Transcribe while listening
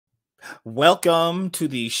Welcome to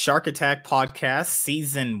the Shark Attack Podcast,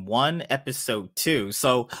 Season 1, Episode 2.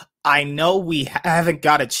 So I know we haven't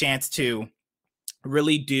got a chance to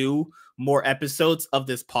really do more episodes of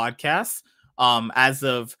this podcast as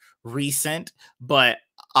of recent, but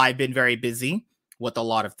I've been very busy with a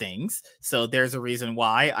lot of things. So there's a reason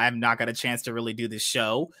why I've not got a chance to really do this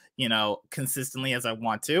show, consistently as I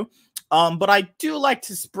want to. But I do like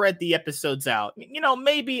to spread the episodes out.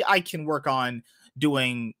 Maybe I can work on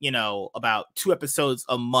doing, about 2 episodes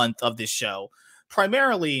a month of this show.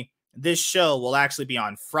 Primarily, this show will actually be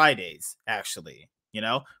on Fridays, actually.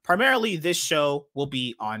 Primarily this show will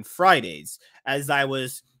be on Fridays as I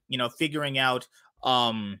was, figuring out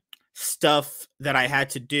stuff that I had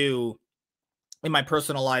to do in my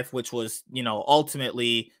personal life, which was,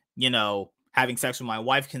 ultimately, having sex with my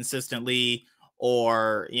wife consistently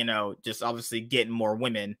or, just obviously getting more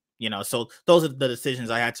women, so those are the decisions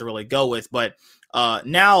I had to really go with. But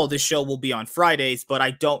now the show will be on Fridays, but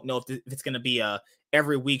I don't know if it's going to be a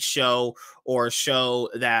every week show or a show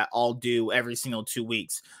that I'll do every single 2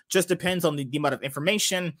 weeks. Just depends on the amount of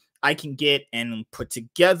information I can get and put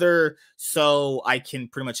together so I can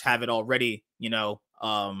pretty much have it all ready,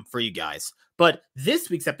 for you guys. But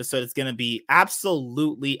this week's episode is going to be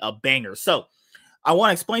absolutely a banger. So I want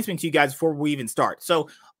to explain something to you guys before we even start. So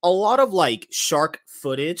a lot of like shark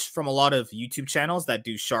footage from a lot of YouTube channels that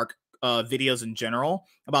do shark videos in general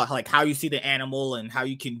about how you see the animal and how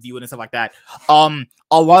you can view it and stuff like that. A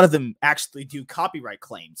lot of them actually do copyright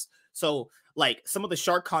claims. So like some of the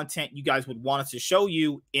shark content you guys would want us to show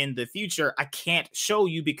you in the future, I can't show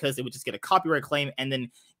you because it would just get a copyright claim. And then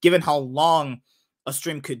given how long a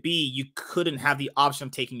stream could be, you couldn't have the option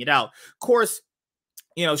of taking it out. Of course,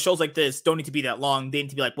 shows like this don't need to be that long. They need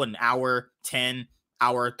to be like, an hour, 10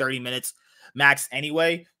 hour, 30 minutes max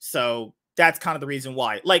anyway. So that's kind of the reason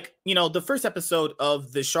why. The first episode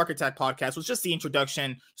of the Shark Attack podcast was just the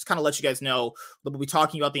introduction, just kind of let you guys know that we'll be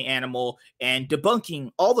talking about the animal and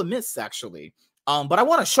debunking all the myths, actually. But I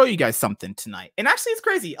want to show you guys something tonight. And actually, it's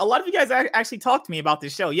crazy. A lot of you guys actually talked to me about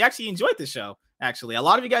this show. You actually enjoyed the show. Actually, a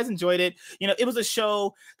lot of you guys enjoyed it. It was a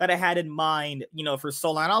show that I had in mind, for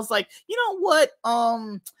so long. I was like, you know what?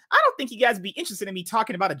 I don't think you guys would be interested in me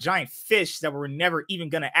talking about a giant fish that we're never even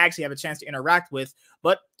going to actually have a chance to interact with.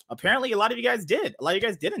 But apparently a lot of you guys did. A lot of you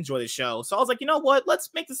guys did enjoy the show. So I was like, you know what? Let's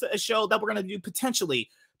make this a show that we're going to do potentially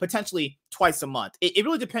twice a month. It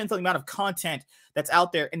really depends on the amount of content that's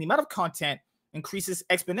out there, and the amount of content increases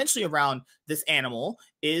exponentially around this animal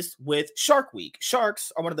is with Shark Week.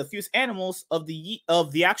 Sharks are one of the fewest animals of the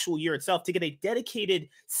actual year itself to get a dedicated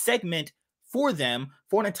segment for them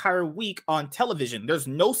for an entire week on television. There's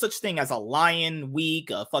no such thing as a lion week,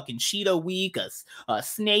 a fucking cheetah week, a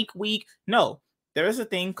snake week. No, there is a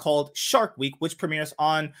thing called Shark Week, which premieres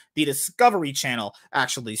on the Discovery Channel,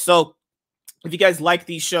 actually. So if you guys like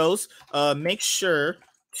these shows, make sure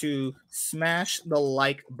to smash the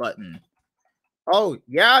like button. Oh,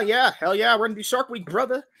 yeah. Hell yeah. We're going to do Shark Week,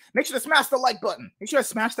 brother. Make sure to smash the like button. Make sure to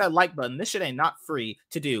smash that like button. This shit ain't not free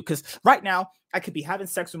to do. Because right now, I could be having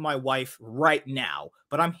sex with my wife right now.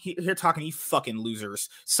 But I'm here talking to you fucking losers.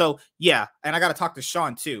 So, yeah. And I got to talk to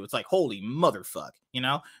Sean, too. It's like, holy motherfuck,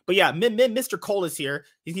 But yeah, Mr. Cole is here.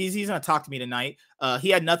 He's going to talk to me tonight. He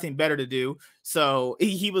had nothing better to do. So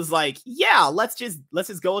he was like, yeah, let's just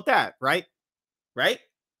go with that. Right?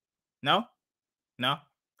 No?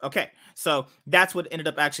 Okay, so that's what ended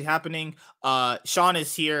up actually happening. Sean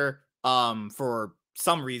is here for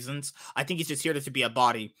some reasons. I think he's just here to be a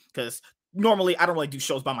body because normally I don't really do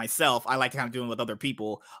shows by myself. I like to kind of do them with other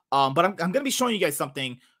people. But I'm going to be showing you guys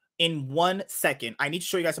something in 1 second. I need to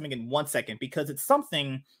show you guys something in 1 second because it's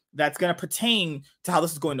something that's going to pertain to how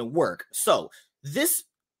this is going to work. So this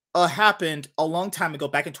happened a long time ago,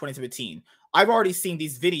 back in 2017. I've already seen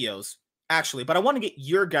these videos, actually, but I want to get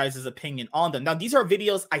your guys' opinion on them. Now, these are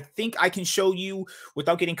videos I think I can show you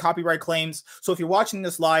without getting copyright claims. So if you're watching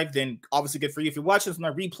this live, then obviously good for you. If you're watching this on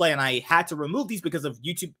a replay and I had to remove these because of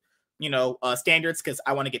YouTube, standards, because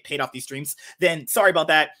I want to get paid off these streams, then sorry about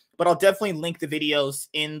that. But I'll definitely link the videos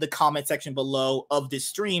in the comment section below of this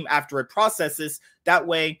stream after it processes. That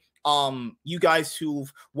way, you guys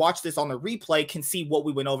who've watched this on the replay can see what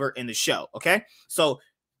we went over in the show. Okay, so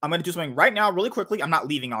I'm going to do something right now really quickly. I'm not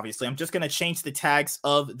leaving, obviously. I'm just going to change the tags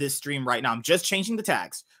of this stream right now. I'm just changing the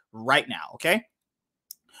tags right now, okay?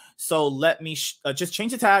 So let me just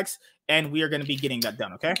change the tags, and we are going to be getting that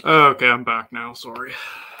done, okay? Okay, I'm back now. Sorry.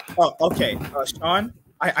 Oh, okay. Sean,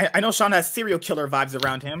 I know Sean has serial killer vibes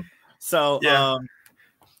around him. So, yeah.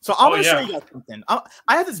 So I'm going to show you guys something. I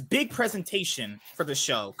have this big presentation for the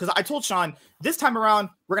show because I told Sean this time around,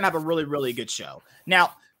 we're going to have a really, really good show.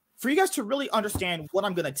 Now, for you guys to really understand what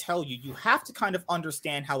I'm going to tell you, you have to kind of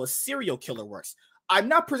understand how a serial killer works. I'm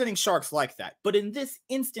not presenting sharks like that, but in this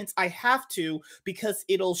instance, I have to because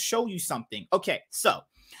it'll show you something. Okay, so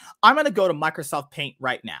I'm going to go to Microsoft Paint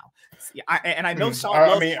right now. And I know Sean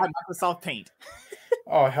loves Microsoft Paint.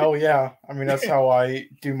 Oh, hell yeah. I mean, that's how I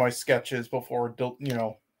do my sketches before, you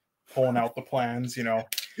know, pulling out the plans, you know.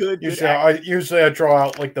 Usually I draw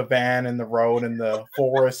out like the van and the road and the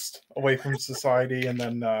forest away from society, and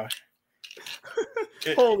then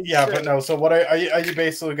but no. So what are you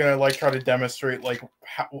basically gonna like try to demonstrate like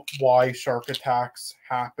why shark attacks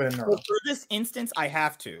happen? Or? Well, for this instance, I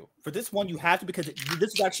have to. For this one, you have to because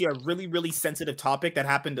this is actually a really, really sensitive topic that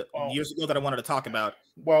happened years ago that I wanted to talk about.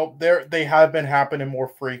 Well, they have been happening more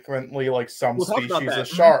frequently, like some species of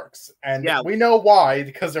sharks, and we know why,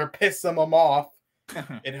 because they're pissing them off.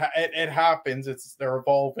 It happens. They're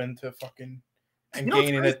evolving to fucking and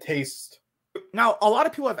gaining a taste. Now, a lot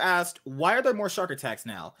of people have asked, why are there more shark attacks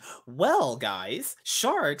now? Well, guys,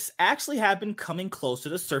 sharks actually have been coming close to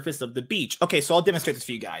the surface of the beach. Okay, so I'll demonstrate this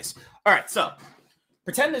for you guys. All right, so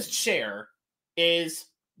pretend this chair is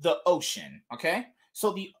the ocean, okay?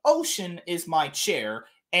 So the ocean is my chair,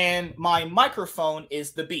 and my microphone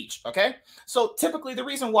is the beach, okay? So typically the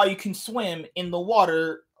reason why you can swim in the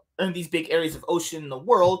water in these big areas of ocean in the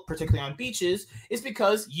world, particularly on beaches, is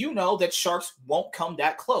because you know that sharks won't come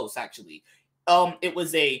that close, actually. It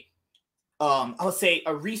was I would say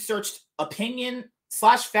a researched opinion /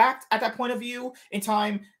 fact at that point of view in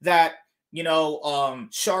time that, you know,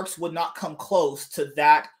 sharks would not come close to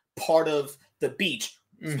that part of the beach,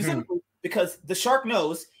 specifically because the shark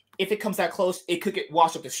knows if it comes that close, it could get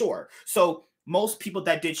washed up to shore. So most people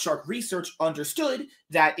that did shark research understood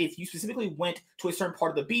that if you specifically went to a certain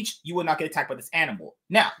part of the beach, you would not get attacked by this animal.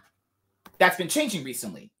 Now, that's been changing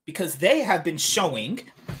recently because they have been showing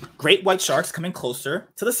great white sharks coming closer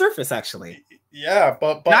to the surface, actually. Yeah,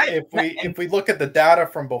 but if we look at the data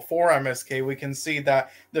from before MSK, we can see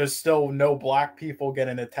that there's still no black people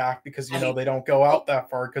getting attacked because, you know, they don't go out that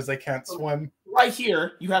far because they can't swim. Right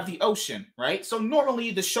here, you have the ocean, right? So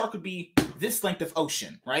normally the shark would be this length of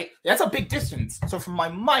ocean, right? That's a big distance. So from my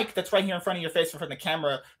mic that's right here in front of your face, in front of the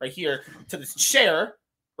camera right here, to this chair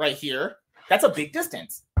right here, that's a big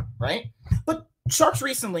distance, right? But sharks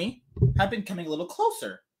recently have been coming a little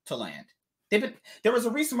closer to land. There was a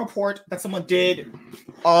recent report that someone did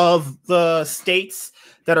of the states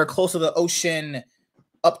that are close to the ocean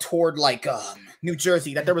up toward like New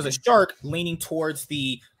Jersey, that there was a shark leaning towards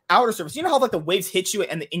the outer surface. You know how like the waves hit you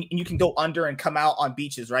and you can go under and come out on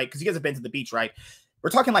beaches, right? Because you guys have been to the beach, right? We're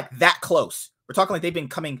talking like that close. We're talking like they've been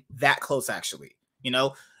coming that close, actually, you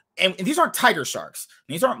know? And these aren't tiger sharks.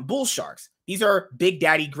 These aren't bull sharks. These are big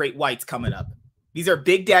daddy great whites coming up. These are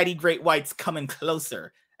big daddy great whites coming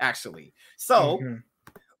closer, actually. So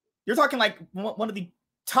you're talking like one of the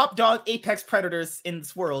top dog apex predators in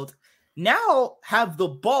this world now have the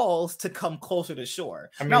balls to come closer to shore.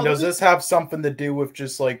 I mean, does this have something to do with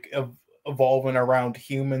just like evolving around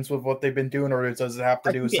humans with what they've been doing, or does it have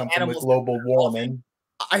to do with something with global warming?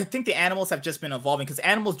 I think the animals have just been evolving because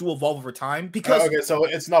animals do evolve over time. Because okay, so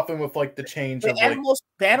it's nothing with like the change of animals.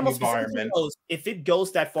 Like, the animals knows if it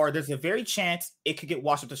goes that far, there's a very chance it could get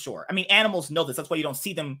washed up to shore. I mean, animals know this. That's why you don't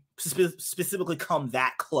see them specifically come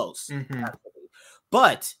that close.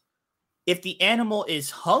 But if the animal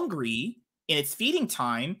is hungry in its feeding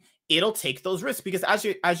time, it'll take those risks because as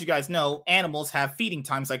you guys know, animals have feeding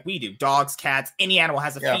times like we do. Dogs, cats, any animal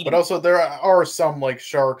has a feeding. But also there are some like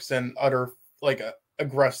sharks and other like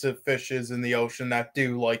aggressive fishes in the ocean that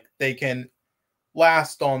do like they can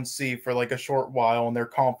last on sea for like a short while and they're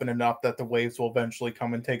confident enough that the waves will eventually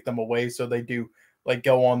come and take them away, so they do like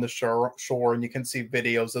go on the shore and you can see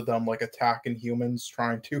videos of them like attacking humans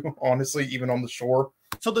trying to, honestly, even on the shore.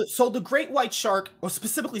 So the great white shark, or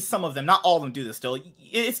specifically some of them, not all of them do this still.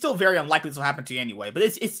 It's still very unlikely this will happen to you anyway, but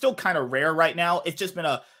it's still kind of rare right now. It's just been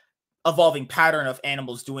a evolving pattern of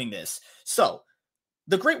animals doing this. So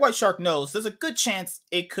the great white shark knows there's a good chance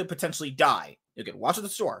it could potentially die. You can watch at the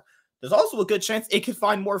shore. There's also a good chance it could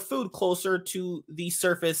find more food closer to the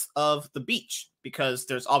surface of the beach because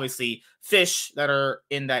there's obviously fish that are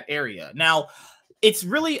in that area. Now, it's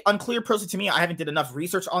really unclear personally to me. I haven't did enough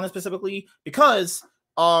research on this specifically because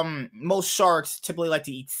most sharks typically like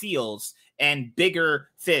to eat seals and bigger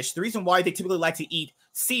fish. The reason why they typically like to eat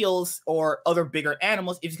seals or other bigger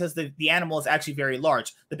animals is because the animal is actually very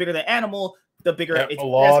large. The bigger the animal, the bigger it's a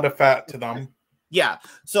lot of fat to them. Yeah,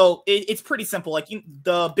 so it's pretty simple. Like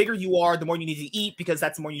the bigger you are, the more you need to eat because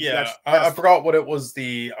that's the more you. Yeah, I forgot what it was.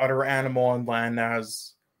 The other animal on land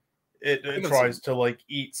has it tries to like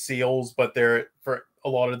eat seals, but they're for a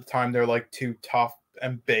lot of the time they're like too tough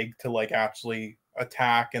and big to like actually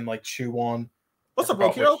attack and like chew on. What's up, bro?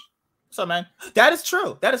 What's up, man? That is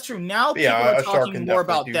true. That is true. Now people are talking more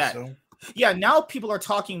about that. So. Yeah, now people are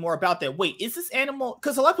talking more about that. Wait, is this animal?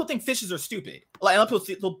 Because a lot of people think fishes are stupid. Like, a lot of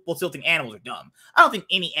people still think animals are dumb. I don't think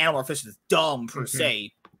any animal or fish is dumb per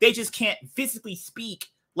se. They just can't physically speak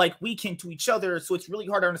like we can to each other, so it's really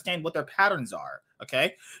hard to understand what their patterns are.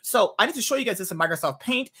 Okay, so I need to show you guys this in Microsoft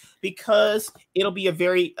Paint because it'll be a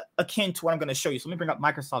very akin to what I'm going to show you. So let me bring up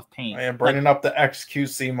Microsoft Paint. I am bringing up the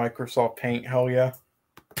XQC Microsoft Paint. Hell yeah.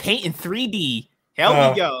 Paint in 3D.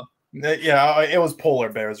 Hell we go. Yeah, it was polar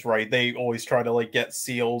bears, right? They always try to like get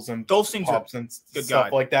seals and those things pups and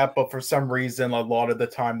stuff like that, but for some reason, a lot of the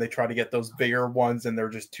time they try to get those bigger ones, and they're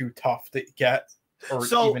just too tough to get or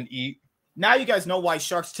even eat. Now you guys know why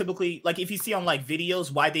sharks typically, like if you see on like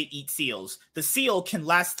videos, why they eat seals. The seal can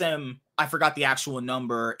last them, I forgot the actual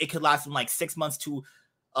number. It could last them like 6 months to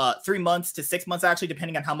 3 months to 6 months, actually,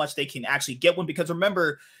 depending on how much they can actually get one. Because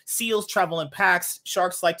remember, seals travel in packs.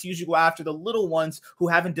 Sharks like to usually go after the little ones who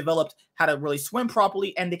haven't developed how to really swim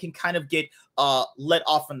properly, and they can kind of get let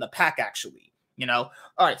off from the pack, actually. You know?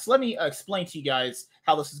 All right, so let me explain to you guys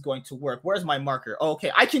how this is going to work. Where's my marker? Oh,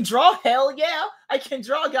 okay, I can draw. Hell yeah, I can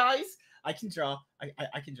draw, guys. I can draw.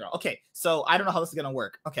 I can draw. Okay, so I don't know how this is gonna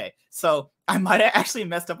work. Okay, so I might have actually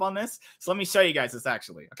messed up on this. So let me show you guys this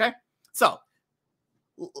actually. Okay, so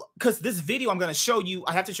because this video I'm gonna show you,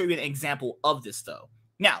 I have to show you an example of this though.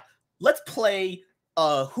 Now let's play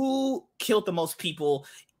who killed the most people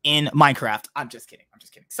in Minecraft. I'm just kidding.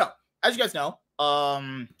 So as you guys know,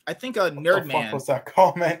 I think Nerdman. What was that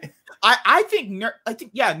comment? I think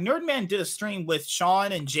Nerdman did a stream with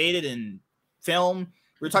Sean and Jaded and Film.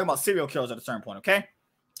 We were talking about serial killers at a certain point, okay?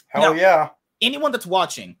 Hell yeah. Anyone that's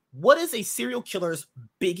watching, what is a serial killer's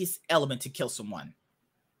biggest element to kill someone?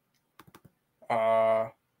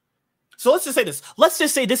 So let's just say this. Let's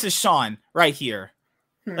just say this is Sean right here.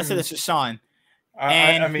 Let's say this is Sean.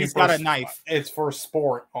 And I mean, he's got a knife. It's for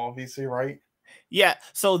sport, obviously, right? Yeah.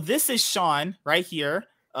 So this is Sean right here.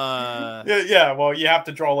 Yeah, well, you have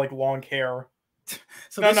to draw like long hair.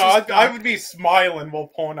 So I would be smiling while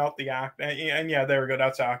pulling out the act, and yeah, there we go.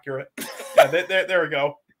 That's accurate. Yeah, there we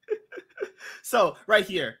go. So right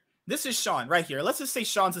here, this is Sean right here. Let's just say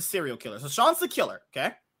Sean's a serial killer. So Sean's the killer.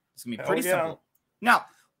 Okay, it's gonna be pretty simple. Now,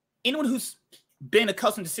 anyone who's been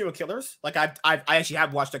accustomed to serial killers, like I actually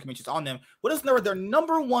have watched documentaries on them. What is their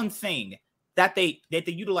number one thing that they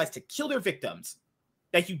utilize to kill their victims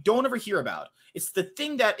that you don't ever hear about? It's the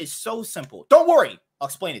thing that is so simple. Don't worry, I'll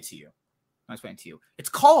explain it to you. It's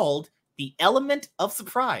called the element of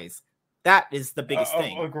surprise. That is the biggest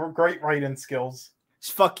thing. Great writing skills.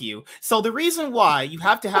 Fuck you. So the reason why you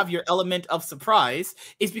have to have your element of surprise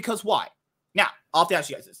is because why? Now, I'll have to ask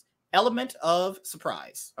you guys this. Element of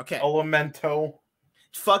surprise. Okay. Elemento.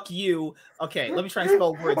 Fuck you. Okay, let me try and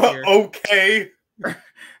spell words here. Okay.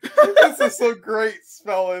 This is so great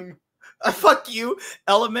spelling. Fuck you.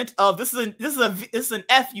 Element of this is an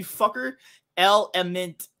F, you fucker.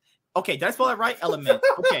 Element. Okay, did I spell that right? Element.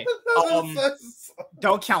 Okay.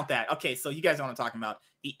 Don't count that. Okay, so you guys know what I'm talking about.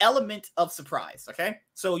 The element of surprise. Okay,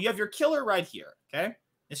 so you have your killer right here. Okay,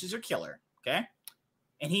 this is your killer. Okay,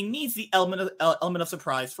 and he needs the element of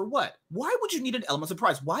surprise for what? Why would you need an element of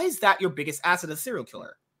surprise? Why is that your biggest asset as a serial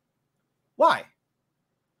killer? Why?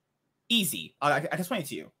 Easy. I can explain it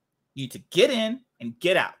to you. You need to get in and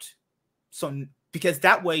get out. So because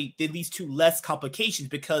that way it leads to less complications.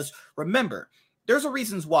 Because remember, there's a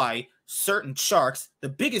reasons why certain sharks, the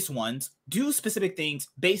biggest ones, do specific things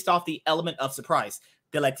based off the element of surprise.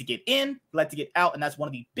 They like to get in, they like to get out, and that's one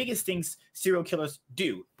of the biggest things serial killers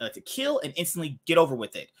do. They like to kill and instantly get over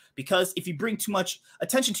with it. Because if you bring too much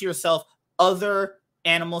attention to yourself, other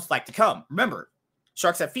animals like to come. Remember,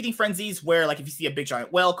 sharks have feeding frenzies where, like, if you see a big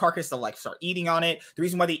giant whale carcass, they'll like start eating on it. The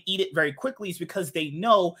reason why they eat it very quickly is because they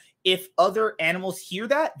know if other animals hear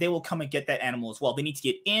that, they will come and get that animal as well. They need to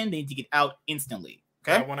get in, they need to get out instantly.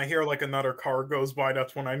 Okay. Yeah, when I hear like another car goes by,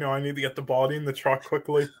 that's when I know I need to get the body in the truck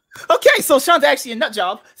quickly. Okay, so Sean's actually a nut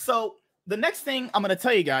job. So the next thing I'm going to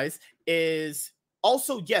tell you guys is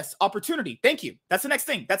also, yes, opportunity. Thank you. That's the next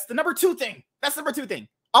thing. That's the number two thing.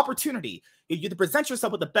 Opportunity. You have to present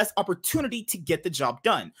yourself with the best opportunity to get the job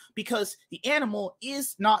done, because the animal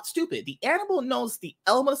is not stupid. The animal knows the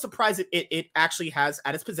element of surprise it actually has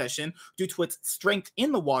at its possession due to its strength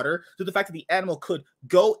in the water, due to the fact that the animal could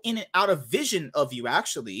go in and out of vision of you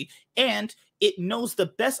actually, and it knows the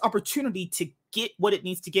best opportunity to get what it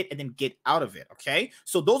needs to get and then get out of it. Okay,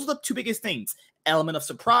 so those are the two biggest things: element of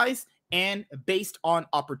surprise and based on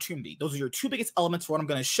opportunity. Those are your two biggest elements for what I'm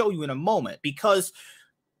going to show you in a moment. Because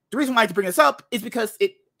the reason why I like to bring this up is because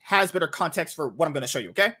it has better context for what I'm going to show you.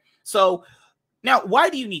 Okay, so now why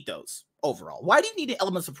do you need those overall? Why do you need an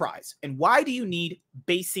element of surprise, and why do you need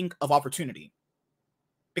basing of opportunity?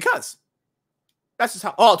 Because that's just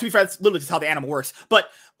how. Oh, to be fair, that's literally just how the animal works. But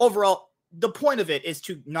overall, the point of it is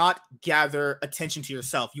to not gather attention to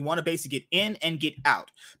yourself. You want to basically get in and get out,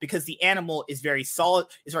 because the animal is very solid.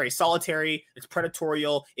 It's very solitary. It's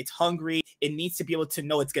predatorial. It's hungry. It needs to be able to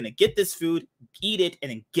know it's going to get this food, eat it, and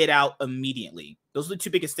then get out immediately. Those are the two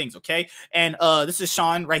biggest things. Okay. And this is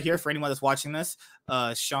Sean right here for anyone that's watching this.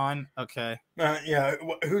 Sean. Okay. Yeah.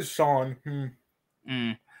 Who's Sean?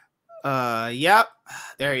 Yep.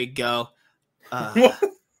 There you go.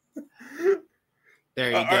 There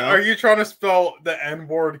you go. Are you trying to spell the N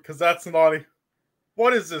word? Because that's not.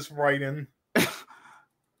 What is this writing?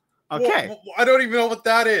 Okay. I don't even know what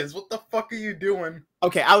that is. What the fuck are you doing?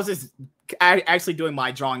 Okay, I was just actually doing my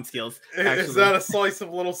drawing skills. Is that a slice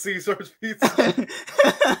of Little Caesar's pizza?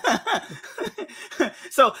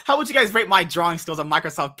 So, how would you guys rate my drawing skills on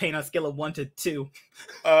Microsoft Paint on a scale of 1 to 2?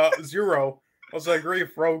 0. I was like,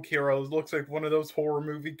 Grief Rogue Heroes looks like one of those horror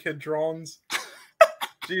movie kid drawings.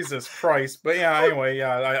 Jesus Christ. But yeah, anyway,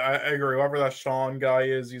 yeah, I agree. Whoever that Sean guy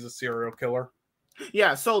is, he's a serial killer.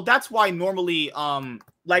 Yeah, so that's why normally,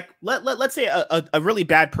 like, let's say a really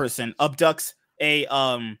bad person abducts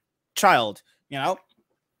a child, you know,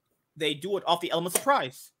 they do it off the element of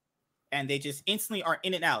surprise, and they just instantly are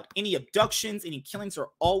in and out. Any abductions, any killings are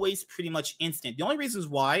always pretty much instant. The only reasons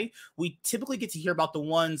why we typically get to hear about the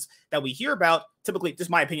ones that we hear about, typically, just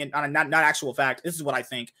my opinion, not actual fact, this is what I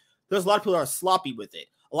think. There's a lot of people that are sloppy with it.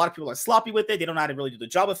 A lot of people are sloppy with it. They don't know how to really do the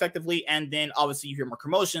job effectively. And then obviously you hear more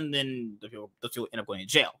commotion, then the people end up going to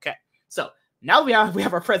jail. Okay. So now we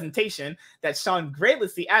have our presentation that Sean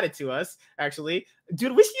graciously added to us, actually.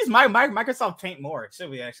 Dude, we should use my Microsoft Paint more, should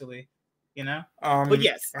we actually? You know? But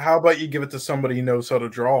yes. How about you give it to somebody who knows how to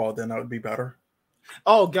draw? Then that would be better.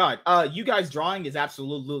 Oh, God. You guys drawing is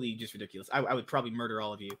absolutely just ridiculous. I would probably murder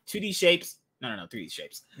all of you. 2D shapes. No, 3D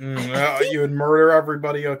shapes. You would murder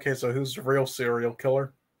everybody? Okay, so who's the real serial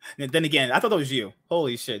killer? And then again, I thought that was you.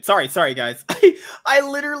 Holy shit. Sorry, guys. I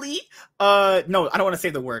literally, no, I don't want to say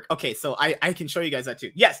the word. Okay, so I can show you guys that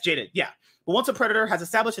too. Yes, Jaded, yeah. But once a predator has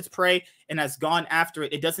established its prey and has gone after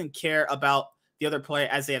it, it doesn't care about the other prey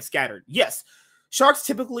as they have scattered. Yes, sharks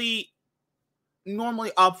typically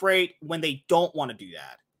normally operate when they don't want to do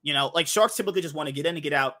that. You know, like sharks typically just want to get in and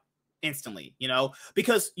get out instantly, you know,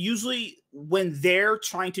 because usually when they're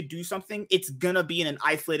trying to do something, it's gonna be in an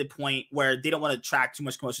isolated point where they don't want to attract too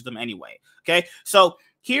much commotion to them anyway. Okay, so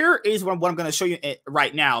here is what I'm going to show you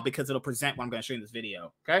right now, because it'll present what I'm going to show you in this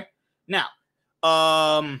video. Okay, now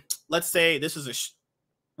let's say this is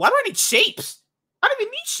why do I need shapes? I don't even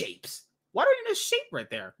need shapes. Why do I need a shape right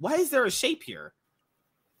there? Why is there a shape here?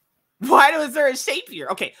 Why is there a shape here?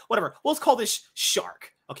 Okay, whatever. Let's call this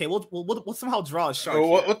shark. Okay, we'll somehow draw a shark.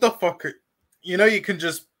 What the fuck? You know, you can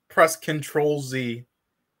just press Control Z,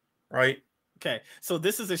 right? Okay, so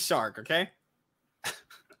this is a shark. Okay.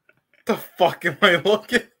 The fuck am I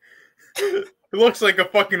looking? It looks like a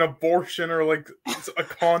fucking abortion or like it's a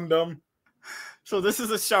condom. So this is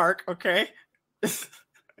a shark. Okay.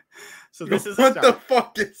 So this is what the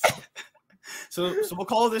fuck is? So we'll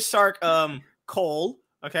call this shark Cole.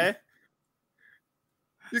 Okay.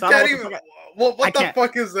 You so can't even. What the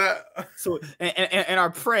fuck is that? So and our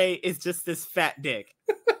prey is just this fat dick.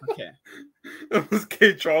 Okay. It was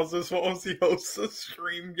K. Charles. This was the host of the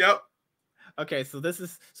stream. Yep. Okay, so this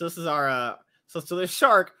is our so this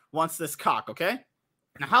shark wants this cock. Okay.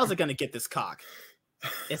 Now how's it gonna get this cock?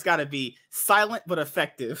 It's got to be silent but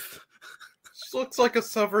effective. This looks like a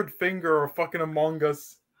severed finger or fucking Among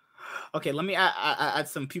Us. Okay, let me add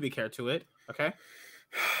some pubic hair to it. Okay.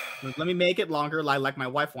 Let me make it longer, like my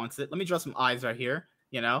wife wants it. Let me draw some eyes right here.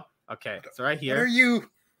 You know. Okay. So right here. What are you?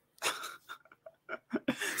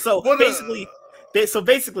 So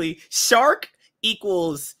basically, shark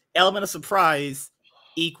equals element of surprise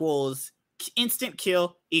equals instant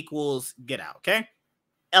kill equals get out. Okay.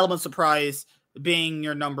 Element of surprise being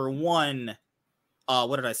your number one.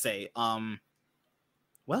 What did I say?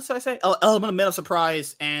 What else did I say? Element of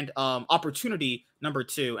surprise and opportunity number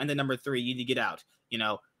 2, and then number 3, you need to get out. You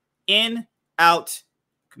know, in, out,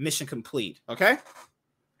 mission complete. Okay.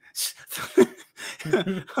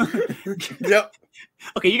 Yep.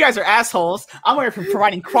 Okay, you guys are assholes. I'm here for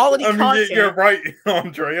providing quality content. You're right,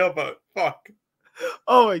 Andrea, but fuck.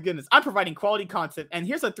 Oh my goodness, I'm providing quality content, and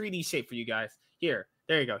here's a 3D shape for you guys. Here,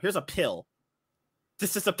 there you go. Here's a pill.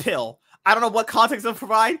 This is a pill. I don't know what context I'll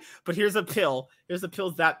provide, but here's a pill. Here's the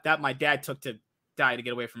pills that my dad took to die to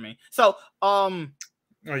get away from me. So, oh,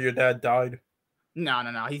 your dad died. No.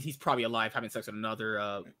 He's probably alive, having sex with another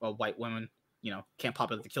a white woman. You know, can't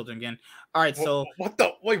pop up the children again. All right, so what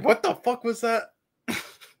the fuck was that?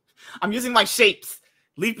 I'm using my shapes.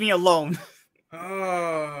 Leave me alone.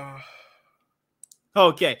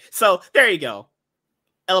 Okay, so there you go.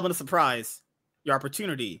 Element of surprise. Your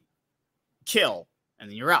opportunity. Kill. And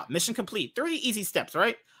then you're out. Mission complete. 3 easy steps,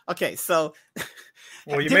 right? Okay, so...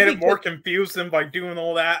 Well, you made it more confusing by doing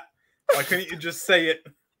all that. Why couldn't you just say it?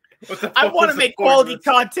 I want to make quality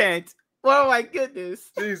content. Oh my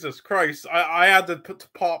goodness. Jesus Christ. I had to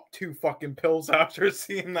pop 2 fucking pills after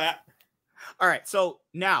seeing that. All right, so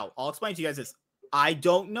now I'll explain to you guys this. I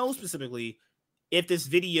don't know specifically if this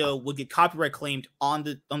video would get copyright claimed on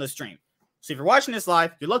the stream. So if you're watching this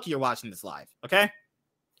live, you're lucky you're watching this live, okay?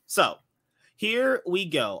 So here we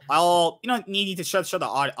go. You don't need to show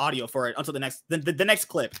the audio for it until the next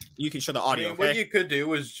clip. You can show the audio. Okay? What you could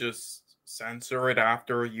do is just censor it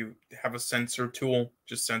after you have a censor tool.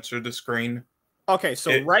 Just censor the screen. Okay,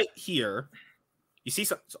 so right here, you see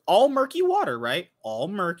it's all murky water, right? All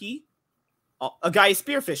murky. A guy is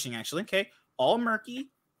spearfishing, actually. Okay, all murky.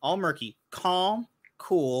 Calm,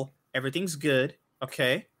 cool. Everything's good.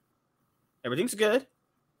 Okay, everything's good.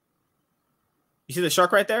 You see the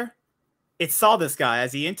shark right there? It saw this guy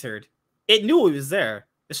as he entered. It knew he was there.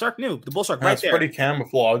 The shark knew. The bull shark right there. That's pretty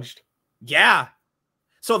camouflaged. Yeah.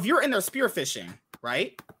 So if you're in there spearfishing,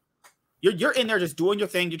 right? You're in there just doing your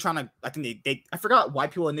thing. You're trying to. I think I forgot why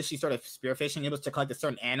people initially started spearfishing. It was to collect a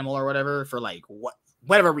certain animal or whatever for like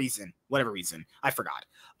whatever reason. I forgot.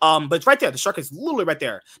 But it's right there. The shark is literally right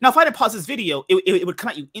there. Now, if I didn't pause this video, it would come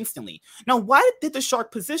at you instantly. Now, why did the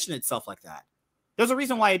shark position itself like that? There's a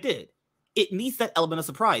reason why it did. It needs that element of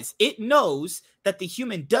surprise. It knows that the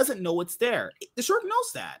human doesn't know it's there. The shark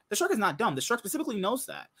knows that. The shark is not dumb. The shark specifically knows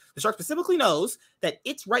that. The shark specifically knows that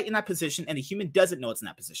it's right in that position and the human doesn't know it's in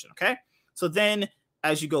that position, okay? So then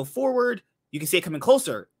as you go forward, you can see it coming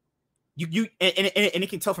closer. And it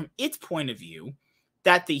can tell from its point of view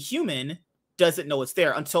that the human doesn't know it's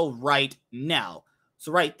there until right now.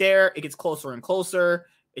 So right there, it gets closer and closer.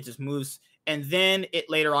 It just moves. And then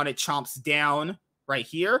later on, it chomps down right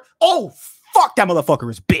here. Oh, fuck, that motherfucker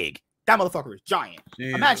is big. That motherfucker is giant.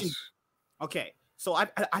 Jesus. Imagine. Okay, so I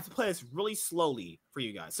have to play this really slowly for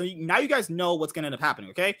you guys. So now you guys know what's going to end up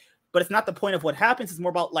happening, okay? But it's not the point of what happens. It's more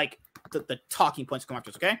about, like, the talking points come after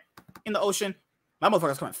us, okay? In the ocean, my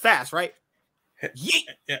motherfucker's coming fast, right? Yeet.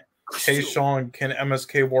 Yeah. Hey, Sean, can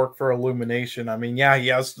MSK work for Illumination? I mean, yeah, he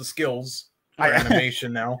has the skills for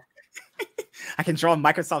animation now. I can draw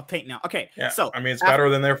Microsoft Paint now. Okay, yeah, so... I mean, it's better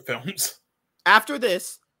than their films. After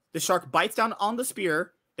this, the shark bites down on the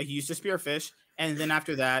spear that he used to spearfish, and then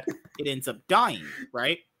after that, it ends up dying,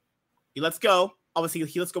 right? He lets go. Obviously,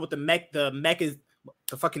 he lets go with the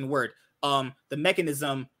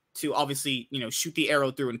mechanism to obviously, shoot the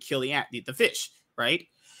arrow through and kill the fish, right?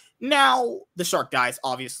 Now, the shark dies,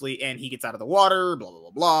 obviously, and he gets out of the water, blah, blah,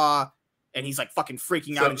 blah, blah, and he's, like, fucking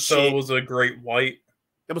freaking out and shit. So it was a great white?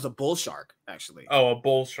 It was a bull shark, actually. Oh, a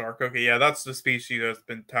bull shark. Okay, yeah, that's the species that's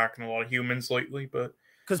been attacking a lot of humans lately, but...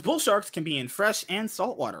 Because bull sharks can be in fresh and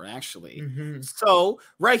salt water, actually. Mm-hmm. So,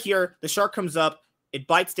 right here, the shark comes up, it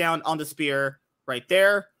bites down on the spear right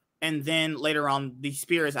there, and then later on, the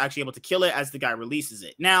spear is actually able to kill it as the guy releases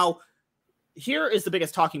it. Now, here is the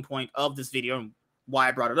biggest talking point of this video and why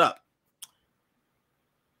I brought it up.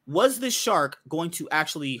 Was this shark going to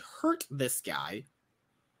actually hurt this guy?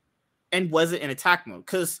 And was it in attack mode?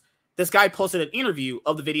 Because this guy posted an interview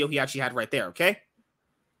of the video he actually had right there, okay?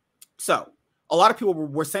 So, a lot of people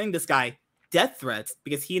were sending this guy death threats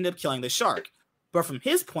because he ended up killing the shark. But from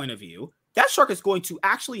his point of view, that shark is going to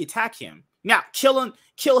actually attack him. Now, kill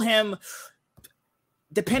him,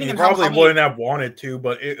 depending on how... He probably wouldn't have wanted to,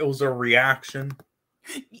 but it was a reaction.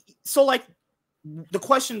 So, like, the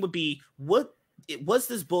question would be, was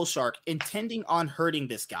this bull shark intending on hurting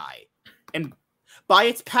this guy? And by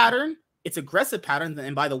its pattern, its aggressive pattern,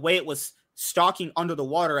 and by the way it was stalking under the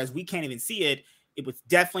water as we can't even see it, it was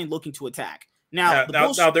definitely looking to attack. Now,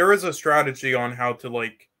 now there is a strategy on how to,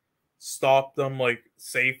 like, stop them, like,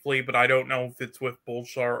 safely, but I don't know if it's with bull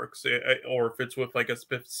sharks or if it's with, like, a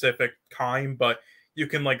specific kind, but you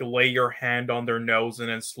can, like, lay your hand on their nose and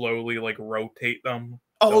then slowly, like, rotate them.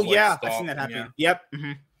 Oh, yeah, I've seen that happen. Yeah. Yep.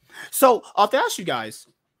 Mm-hmm. So, I'll have to ask you guys,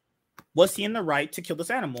 was he in the right to kill this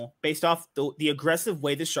animal based off the aggressive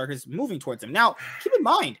way this shark is moving towards him? Now, keep in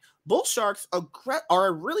mind, bull sharks are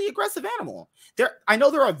a really aggressive animal. I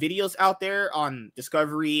know there are videos out there on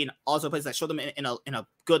Discovery and also places that show them in a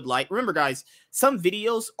good light. Remember, guys, some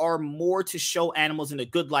videos are more to show animals in a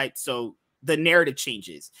good light, so the narrative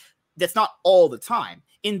changes. That's not all the time.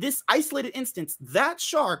 In this isolated instance, that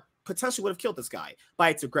shark potentially would have killed this guy by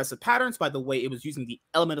its aggressive patterns, by the way it was using the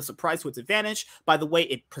element of surprise to its advantage, by the way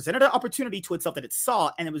it presented an opportunity to itself that it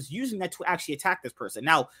saw, and it was using that to actually attack this person.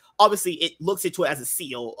 Now, obviously, it looks into it as a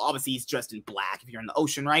seal. Obviously, he's dressed in black if you're in the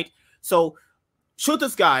ocean, right? So, should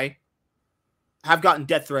this guy have gotten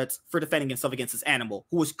death threats for defending himself against this animal,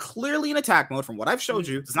 who was clearly in attack mode from what I've showed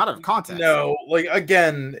you? It's not out of context. No, like,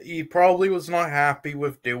 again, he probably was not happy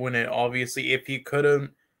with doing it, obviously. If he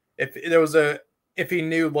couldn't, if he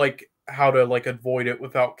knew, like, how to, like, avoid it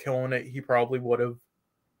without killing it, he probably would have.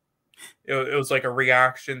 It was like a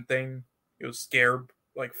reaction thing. It was scared.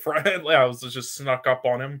 Like, I was just snuck up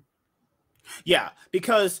on him. Yeah,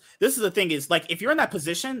 because this is the thing is, like, if you're in that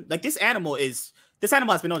position, like, this animal has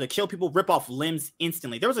been known to kill people, rip off limbs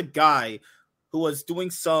instantly. There was a guy who was doing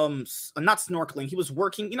some, not snorkeling, he was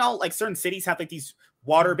working, you know, like certain cities have like these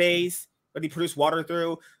water bays where they produce water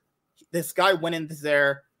through. This guy went in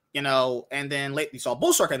there, you know, and then you saw a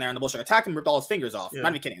bull shark in there, and the bull shark attacked him, ripped all his fingers off. Yeah.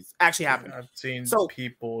 Not even kidding, it's actually happened. I've seen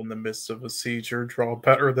people in the midst of a seizure draw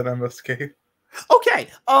better than MSK. Okay,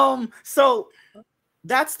 so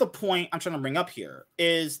that's the point I'm trying to bring up here,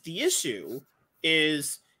 is the issue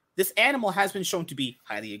is this animal has been shown to be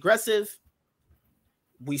highly aggressive.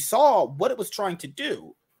 We saw what it was trying to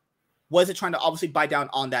do. Was it trying to obviously bite down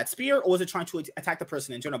on that spear, or was it trying to attack the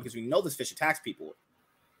person in general? Because we know this fish attacks people.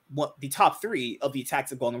 What the top 3 of the attacks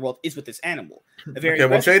that go in the world is with this animal. Okay,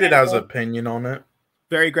 well, Jaded has an opinion on it.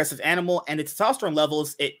 Very aggressive animal, and its testosterone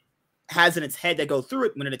levels it has in its head that go through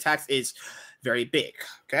it when it attacks is very big.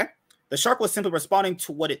 Okay, the shark was simply responding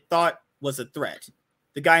to what it thought was a threat.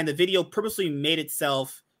 The guy in the video purposely made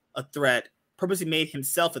himself a threat,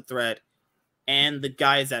 and the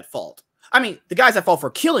guy is at fault. I mean, the guy's at fault for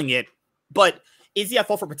killing it, but is he at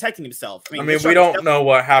fault for protecting himself? I mean we don't know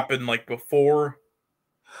what happened like before.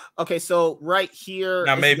 Okay, so right here.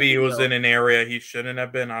 Now maybe he was in an area he shouldn't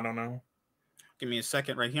have been. I don't know. Give me a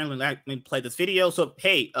second right here. Let me play this video. So,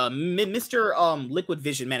 hey, Mr. Liquid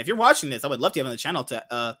Vision, man, if you're watching this, I would love to have on the channel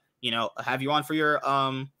to, have you on for your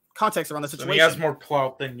context around the situation. So he has more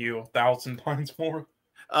clout than you, 1,000 times more.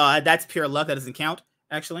 That's pure luck. That doesn't count,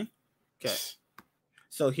 actually. Okay.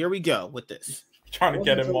 So here we go with this. Trying to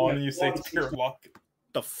get him on, and you say it's pure luck.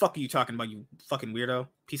 The fuck are you talking about, you fucking weirdo?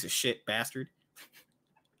 Piece of shit bastard.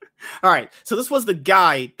 All right. So this was the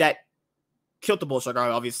guy that killed the bull shark,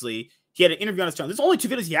 obviously. He had an interview on his channel. There's only 2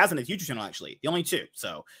 videos he has on his YouTube channel, actually. The only 2.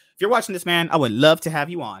 So if you're watching this, man, I would love to have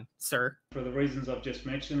you on, sir. For the reasons I've just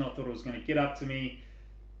mentioned, I thought it was going to get up to me,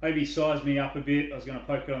 maybe size me up a bit. I was going to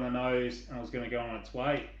poke it on the nose, and I was going to go on its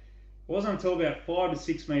way. It wasn't until about 5 to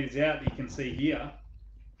 6 meters out that you can see here,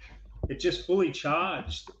 it just fully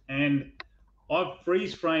charged. And I've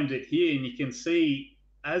freeze framed it here, and you can see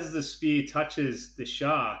as the spear touches the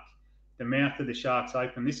shark, the mouth of the shark's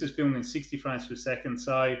open. This is filmed in 60 frames per second.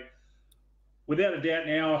 So without a doubt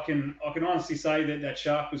now, I can honestly say that that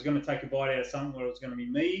shark was going to take a bite out of something, whether it was going to be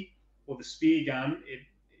me or the spear gun. It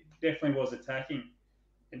definitely was attacking.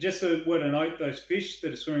 And just a word of note, those fish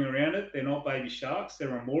that are swimming around it, they're not baby sharks, they're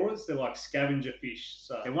remoras, they're like scavenger fish.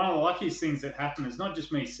 So one of the luckiest things that happened is not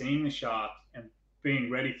just me seeing the shark and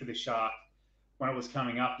being ready for the shark when it was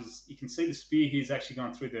coming up, is you can see the spear here has actually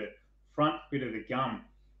gone through the front bit of the gum.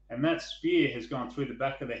 And that spear has gone through the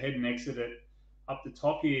back of the head and exited up the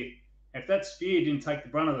top here. If that spear didn't take the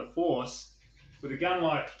brunt of the force, with a gun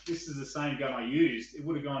like this is the same gun I used, it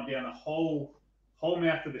would have gone down the whole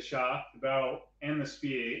mouth of the shark, the barrel and the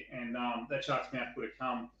spear, and that shark's mouth would have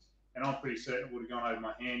come, and I'm pretty certain it would have gone over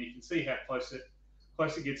my hand. You can see how close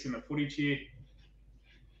it gets in the footage here.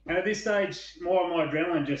 And at this stage, my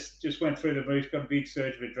adrenaline just went through the roof, got a big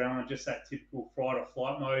surge of adrenaline, just that typical fight or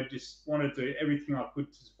flight mode, just wanted to do everything I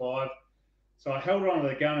could to survive. So I held on to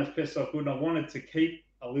the gun as best I could, and I wanted to keep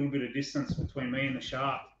a little bit of distance between me and the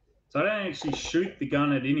shark. So I don't actually shoot the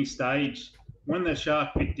gun at any stage. When the shark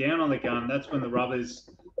bit down on the gun, that's when the rubbers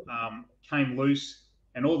came loose,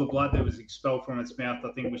 and all the blood that was expelled from its mouth,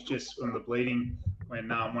 I think, was just from the bleeding when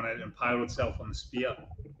it impaled itself on the spear.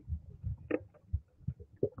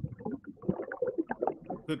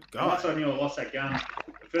 Good God. Once I knew I lost that gun,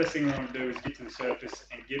 the first thing I wanted to do was get to the surface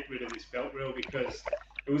and get rid of this belt reel, because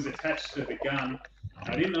it was attached to the gun.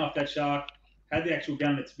 I didn't know if that shark had the actual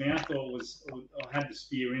gun in its mouth or had the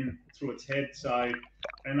spear in through its head. So I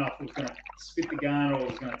don't know if it was going to spit the gun or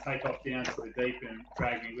it was going to take off down to the deep and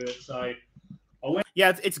drag me with it. So I went.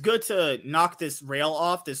 Yeah, it's good to knock this rail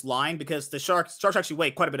off, this line, because the sharks actually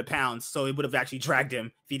weigh quite a bit of pounds, so it would have actually dragged him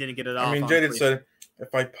if he didn't get it off. I mean, Jaded said,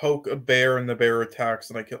 if I poke a bear and the bear attacks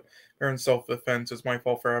and I kill bear in self-defense, it's my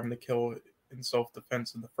fault for having to kill it in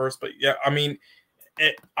self-defense in the first. But yeah, I mean,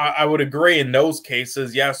 I would agree in those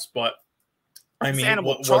cases, yes, but I This mean,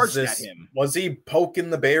 animal was charged at this him. was he poking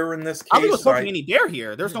the bear in this case? I don't think he was poking any bear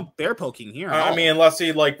here. There's no bear poking here. I mean, unless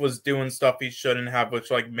he like was doing stuff he shouldn't have, which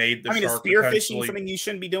like made the is shark spear potentially. fishing something you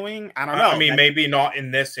shouldn't be doing? I don't know. I mean, maybe not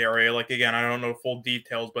in this area. Like again, I don't know full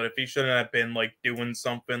details, but if he shouldn't have been like doing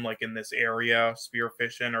something like in this area, spear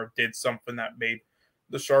fishing, or did something that made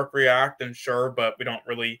the shark react, then sure. But we don't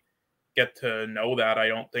really get to know that. I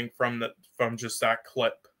don't think from just that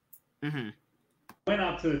clip. Mm-hmm. Went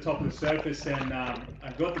up to the top of the surface and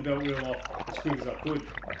I got the belt wheel off as quick as I could.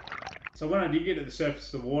 So when I did get to the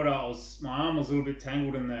surface of the water, my arm was a little bit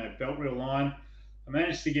tangled in the belt reel line. I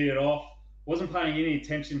managed to get it off. Wasn't paying any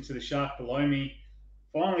attention to the shark below me.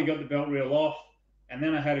 Finally got the belt reel off, and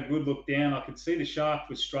then I had a good look down. I could see the shark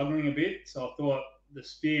was struggling a bit, so I thought the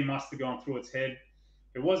spear must have gone through its head.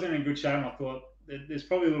 It wasn't in good shape, and I thought there's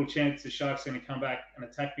probably a little chance the shark's going to come back and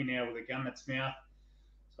attack me now with a gun in its mouth.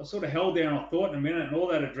 So I sort of held down, I thought, in a minute, and all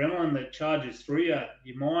that adrenaline that charges through you,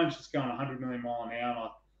 your mind's just going 100 million mile an hour.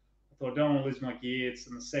 I thought, I don't want to lose my gear. It's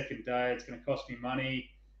on the second day. It's going to cost me money.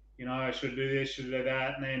 You know, I should do this, should do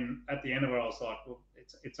that. And then at the end of it, I was like, well,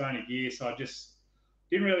 it's only gear. So I just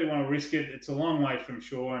didn't really want to risk it. It's a long way from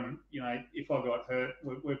shore. And, you know, if I got hurt,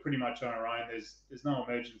 we're pretty much on our own. There's no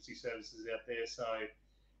emergency services out there. So if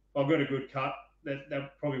I got a good cut,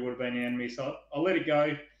 that probably would have been the enemy. So I let it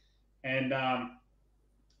go. And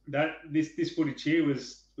this footage here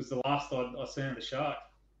was the last I seen of the shark.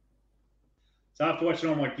 So after watching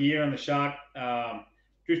all my gear and the shark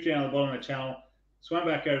drift down to the bottom of the channel, swam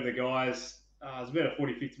back over to the guys. It was about a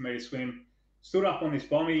 40, 50 metre swim. Stood up on this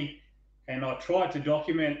bommy and I tried to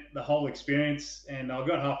document the whole experience, and I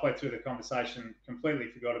got halfway through the conversation, completely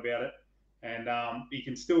forgot about it. And you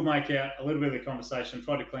can still make out a little bit of the conversation,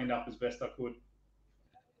 tried to clean it up as best I could.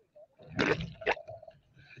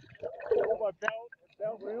 My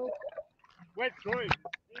belt wheel went through. It's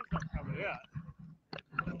not coming out.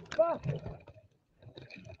 Fuck!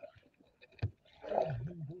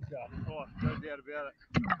 Oh, no doubt about it.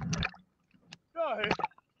 No,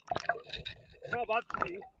 come up to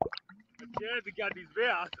me. A jab the gun in his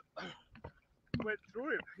mouth went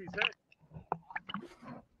through him, his head.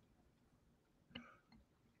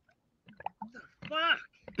 Fuck!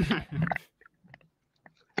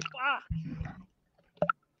 Fuck!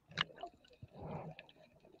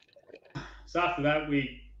 So after that,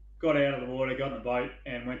 we got out of the water, got in the boat,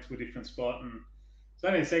 and went to a different spot. And it's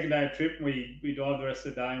only the second day of trip. We dived the rest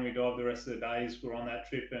of the day, and we dived the rest of the days we're on that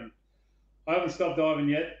trip. And I haven't stopped diving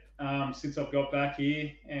yet since I've got back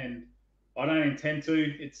here, and I don't intend to.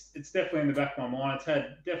 It's definitely in the back of my mind. It's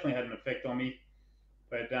definitely had an effect on me.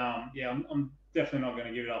 But yeah, I'm definitely not going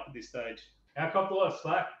to give it up at this stage. I copped a lot of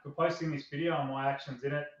slack for posting this video on my actions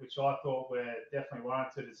in it, which I thought were definitely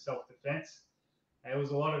warranted as self-defense. There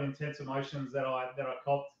was a lot of intense emotions that I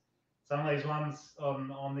copped. Some of these ones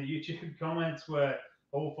on the YouTube comments were,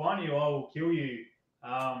 I will find you, I will kill you.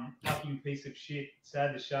 Fucking piece of shit.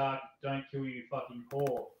 Sad the shark, don't kill you, fucking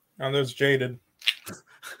whore. And there's Jaded.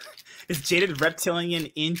 Is Jaded Reptilian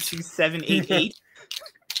into 788?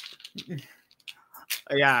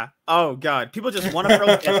 Yeah. Oh god. People just want to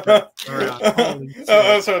throw death threats around.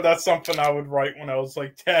 So that's something I would write when I was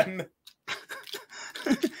like 10.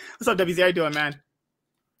 What's up, WZ? How you doing, man?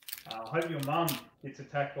 I hope your mum gets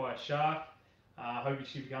attacked by a shark. I hope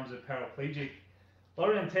she becomes a paraplegic. A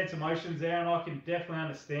lot of intense emotions there, and I can definitely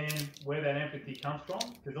understand where that empathy comes from,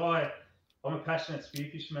 because I'm a passionate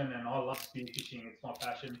spearfisherman and I love spearfishing. It's my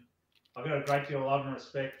passion. I've got a great deal of love and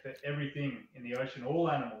respect for everything in the ocean, all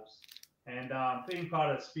animals. And being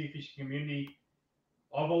part of the spearfishing community,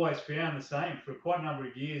 I've always found the same for quite a number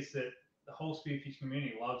of years, that the whole spearfishing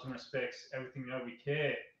community loves and respects everything. You know, we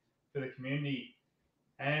care for the community.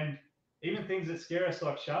 And even things that scare us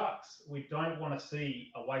like sharks, we don't want to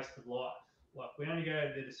see a wasted life. Like, we only go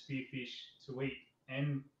there to spearfish to eat.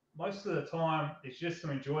 And most of the time, it's just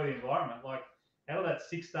to enjoy the environment. Like, out of that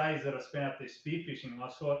 6 days that I spent out there spearfishing,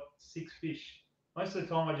 I saw 6 fish. Most of the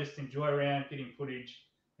time, I just enjoy around getting footage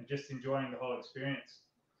and just enjoying the whole experience.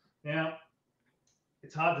 Now,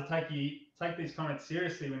 it's hard to take these comments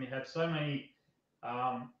seriously when you have so many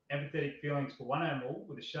empathetic feelings for one animal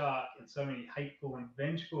with a shark, and so many hateful and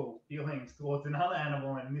vengeful feelings towards another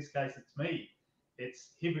animal, and in this case it's me. It's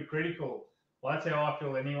hypocritical. Well, that's how I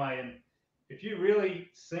feel anyway. And if you really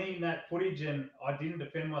seen that footage and I didn't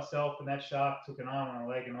defend myself and that shark took an arm and a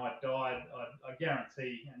leg and I died, I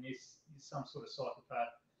guarantee, and you're some sort of psychopath,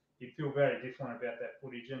 you'd feel very different about that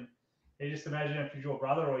footage. And you just imagine if it's your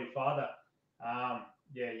brother or your father,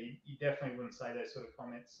 yeah, you definitely wouldn't say those sort of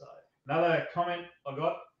comments. So another comment I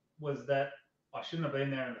got was that I shouldn't have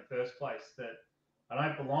been there in the first place, that I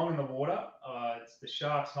don't belong in the water. It's the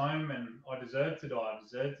shark's home, and I deserve to die. I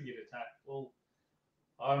deserve to get attacked. Well,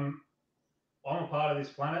 I'm a part of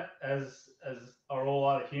this planet, as are all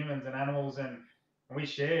other humans and animals, and we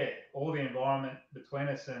share all the environment between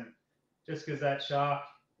us. And just because that shark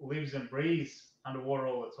lives and breathes underwater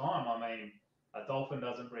all the time, I mean, a dolphin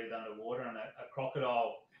doesn't breathe underwater, and a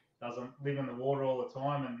crocodile doesn't live in the water all the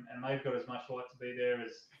time, and they've got as much right to be there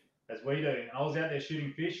as we do. And I was out there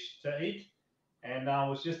shooting fish to eat, and it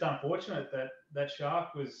was just unfortunate that that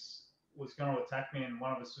shark was going to attack me, and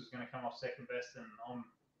one of us was going to come off second best, and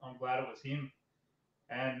I'm glad it was him.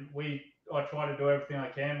 And I try to do everything I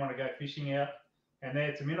can when I go fishing out and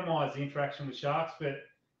there to minimise the interaction with sharks. But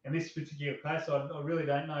in this particular case, I really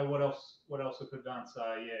don't know what else I could have done. So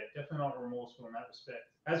yeah, definitely not remorseful in that respect.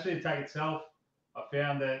 As for the attack itself, I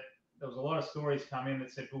found that there was a lot of stories come in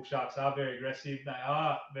that said bull sharks are very aggressive. They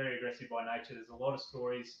are very aggressive by nature. There's a lot of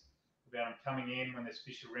stories about them coming in when there's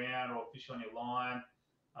fish around or fish on your line,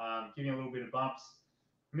 giving you a little bit of bumps.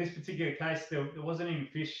 In this particular case, there wasn't even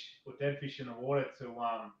fish or dead fish in the water to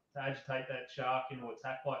agitate that shark into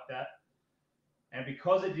attack like that. And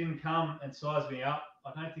because it didn't come and size me up,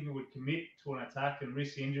 I don't think it would commit to an attack and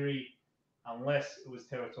risk injury unless it was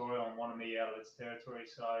territorial and wanted me out of its territory.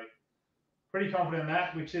 So pretty confident in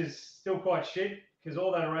that, which is still quite shit, because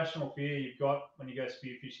all that irrational fear you've got when you go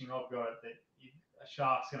spearfishing, I've got it, that a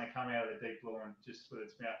shark's going to come out of the deep blue and just with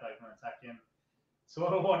its mouth open and attack you.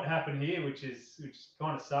 Sort of what happened here, which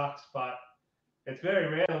kind of sucks, but it's very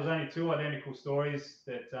rare. There was only 2 identical stories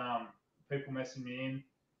that people messaging me in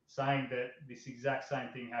saying that this exact same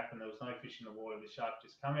thing happened. There was no fish in the water. The shark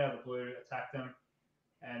just come out of the blue, attacked them,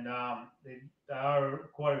 and they are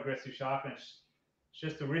quite an aggressive shark, and it's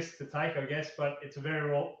just a risk to take, I guess, but it's a very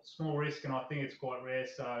small risk, and I think it's quite rare,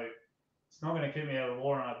 so it's not going to keep me out of the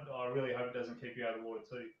water, and I really hope it doesn't keep you out of the water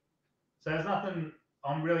too. So there's nothing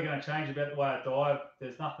I'm really going to change about the way I dive.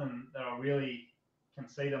 There's nothing that I really can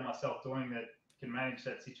see to myself doing that can manage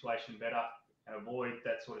that situation better and avoid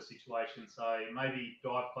that sort of situation. So maybe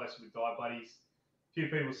dive closer with dive buddies. A few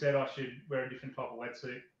people said I should wear a different type of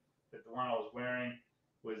wetsuit, that the one I was wearing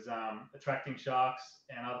was attracting sharks,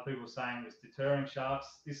 and other people were saying it was deterring sharks.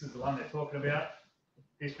 This is the one they're talking about.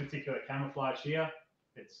 This particular camouflage here,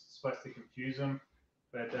 it's supposed to confuse them.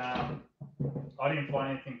 But I didn't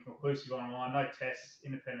find anything conclusive online, no tests,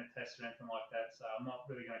 independent tests or anything like that, so I'm not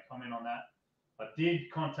really going to comment on that. I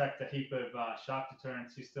did contact a heap of shark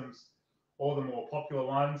deterrent systems, all the more popular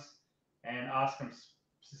ones, and ask them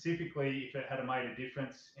specifically if it had made a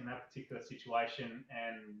difference in that particular situation,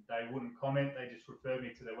 and they wouldn't comment. They just referred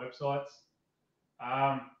me to their websites.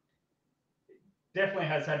 Definitely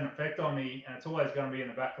has had an effect on me, and it's always going to be in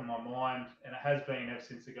the back of my mind, and it has been ever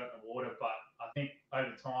since I got in the water, but I think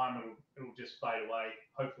over time it'll just fade away,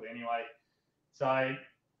 hopefully anyway. So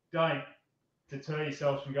don't deter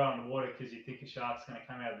yourselves from going in the water because you think a shark's going to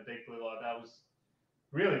come out of the deep blue like that. It was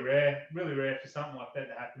really rare for something like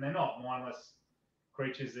that to happen. They're not mindless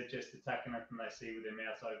creatures that just attack anything they see with their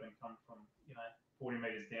mouths open, come from 40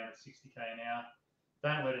 meters down at 60k an hour.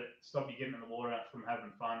 Don't let it stop you getting in the water from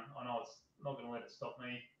having fun. I know it's not going to let it stop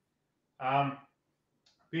me.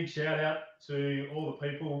 Big shout out to all the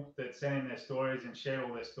people that sent in their stories and shared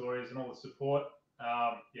all their stories and all the support.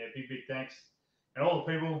 Big thanks. And all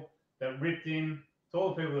the people that ripped in, to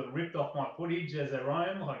all the people that ripped off my footage as their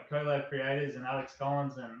own, like Collab Creators and Alex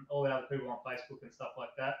Collins and all the other people on Facebook and stuff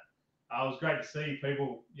like that. It was great to see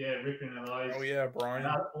people, ripping into those. Oh yeah, Brian.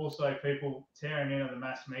 And also people tearing into the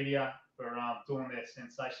mass media for doing their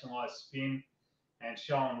sensationalized spin and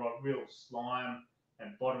showing what real slime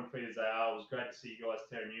and bottom feeders they are. It was great to see you guys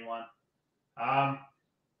tear a new one.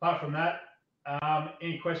 Apart from that,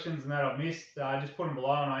 any questions that I've missed, just put them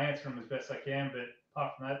below and I answer them as best I can. But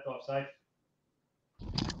apart from that, dive safe.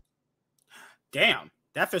 Damn,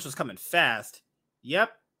 that fish was coming fast.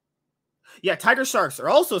 Yep. Yeah, tiger sharks are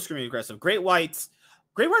also extremely aggressive. Great whites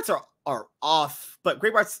are off, but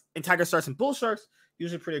great whites and tiger sharks and bull sharks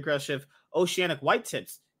usually pretty aggressive. Oceanic white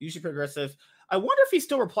tips usually pretty aggressive. I wonder if he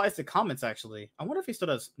still replies to comments, actually. I wonder if he still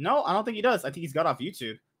does. No, I don't think he does. I think he's got off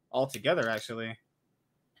YouTube altogether, actually.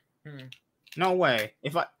 No way.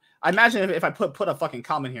 If I imagine if I put a fucking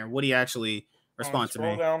comment here, would he actually respond to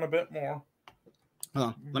me? Scroll down a bit more. Hold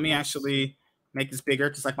on. Let me actually make this bigger,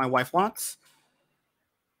 just like my wife wants.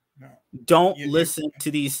 No. Don't listen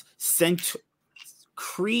to these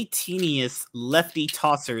cretinious lefty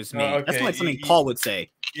tossers, mate. Okay. That's like something Paul would say.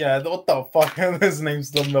 Yeah, what the fuck? His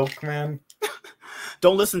name's the Milkman.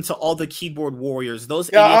 Don't listen to all the keyboard warriors. Those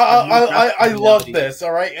yeah, idiots I love this.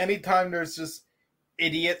 All right, anytime there's just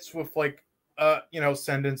idiots with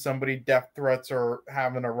sending somebody death threats or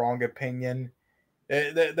having a wrong opinion,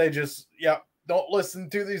 They just, don't listen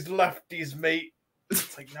to these lefties, mate.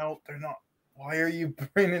 It's like, no, they're not. Why are you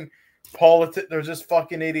bringing politics? They're just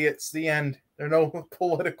fucking idiots. The end. They're no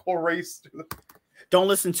political race. Don't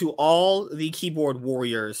listen to all the keyboard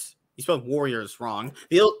warriors. You spelled warriors wrong.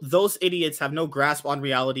 Those idiots have no grasp on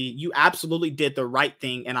reality. You absolutely did the right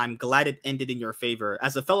thing, and I'm glad it ended in your favor.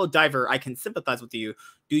 As a fellow diver, I can sympathize with you.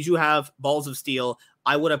 Did you have balls of steel?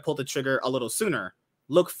 I would have pulled the trigger a little sooner.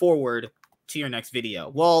 Look forward to your next video.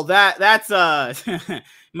 Well, that's you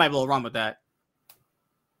might be a little wrong with that.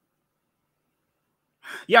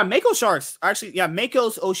 Yeah, Mako sharks. Actually, yeah,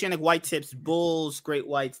 Mako's oceanic white tips, bulls, great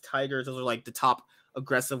whites, tigers. Those are like the top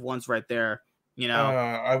aggressive ones right there. You know,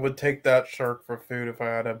 I would take that shark for food if I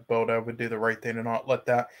had a boat. I would do the right thing and not let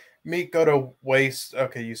that meat go to waste.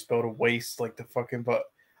 Okay, you spelled a waste like the fucking, but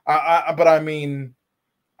I mean,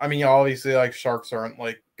 obviously, like sharks aren't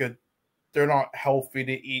like good. They're not healthy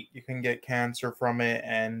to eat. You can get cancer from it,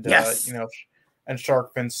 and yes. And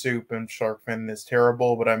shark fin soup and shark fin is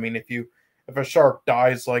terrible. But I mean, if a shark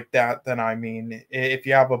dies like that, then I mean, if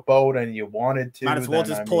you have a boat and you wanted to, might as well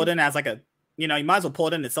just pull it in as like a. You might as well pull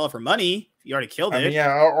it in and sell it for money. You already killed it. I mean,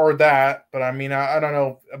 yeah, or that. But I mean, I don't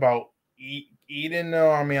know about eating.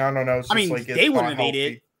 No, I mean, I don't know. It's I mean, like they wouldn't have ate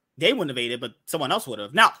it. They wouldn't have ate it, but someone else would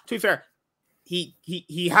have. Now, to be fair,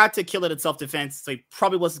 he had to kill it in self-defense, so he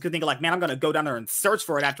probably wasn't thinking like, man, I'm gonna go down there and search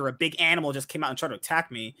for it after a big animal just came out and tried to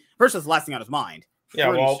attack me. Versus the last thing on his mind. Yeah,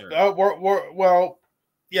 well,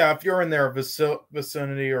 yeah. If you're in their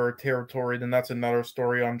vicinity or territory, then that's another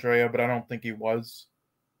story, Andrea. But I don't think he was.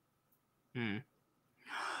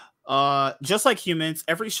 Just like humans,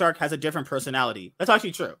 every shark has a different personality. That's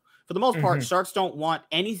actually true. For the most part, sharks don't want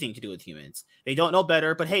anything to do with humans. They don't know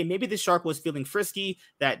better, but hey, maybe the shark was feeling frisky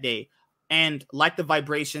that day and liked the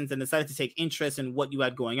vibrations and decided to take interest in what you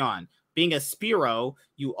had going on. Being a Spiro,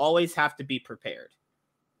 you always have to be prepared.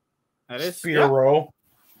 That is Spiro.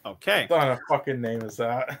 Yeah. Okay. What kind of fucking name is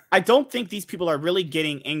that? I don't think these people are really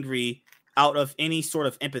getting angry out of any sort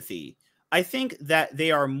of empathy. I think that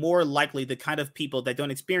they are more likely the kind of people that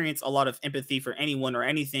don't experience a lot of empathy for anyone or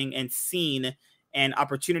anything and seen an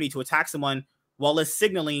opportunity to attack someone while it's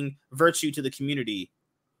signaling virtue to the community.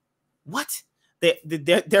 What?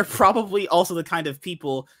 They're probably also the kind of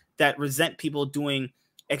people that resent people doing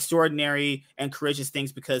extraordinary and courageous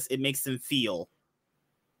things because it makes them feel.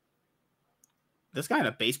 This guy in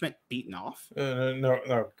a basement beaten off? No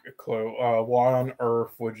clue. Why on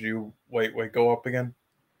earth would you... Wait, go up again?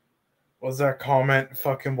 Was that comment?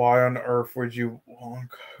 Fucking why on earth would you want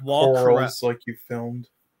corals like you filmed?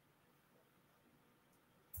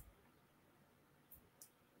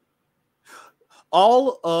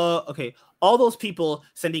 Okay. All those people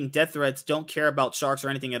sending death threats don't care about sharks or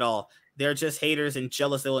anything at all. They're just haters and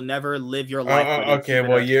jealous. They will never live your life. Okay,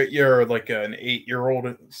 well, you're like an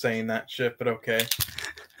 8-year-old saying that shit, but okay.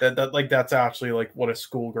 That's actually like what a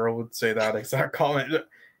schoolgirl would say, that exact comment.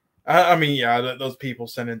 I mean, yeah, those people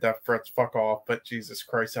sending death threats, fuck off. But Jesus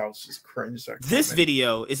Christ, I was just cringe. This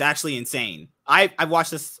video is actually insane. I've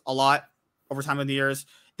watched this a lot over time in the years.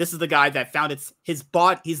 This is the guy that found his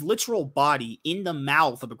literal body in the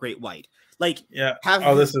mouth of a great white. Like, yeah.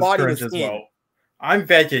 This is cringe as well. I'm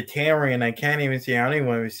vegetarian. I can't even see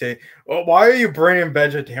anyone who say, "Well, why are you bringing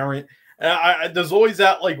vegetarian?" There's always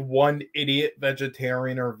that like one idiot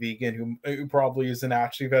vegetarian or vegan who probably isn't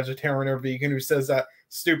actually vegetarian or vegan who says that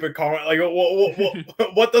stupid comment. Like,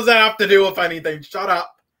 what does that have to do with anything? Shut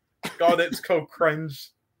up. God, it's so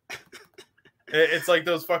cringe. It's like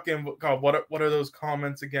those fucking, God, what are those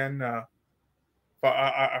comments again? But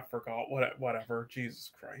I forgot. Whatever.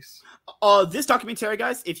 Jesus Christ. This documentary,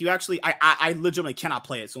 guys, if you actually, I legitimately cannot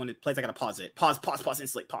play it. So when it plays, I gotta pause it. Pause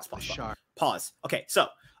instantly. Pause. Okay, so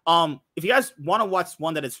if you guys want to watch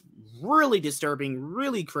one that is really disturbing,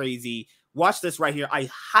 really crazy, watch this right here. I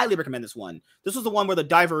highly recommend this one. This was the one where the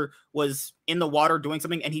diver was in the water doing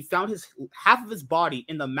something, and he found half of his body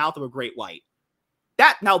in the mouth of a great white.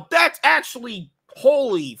 That's actually,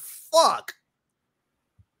 holy fuck.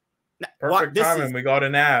 Perfect timing. We got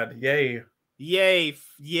an ad. Yay. Miss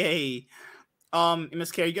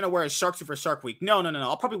K, are you gonna wear a shark suit for Shark Week? No.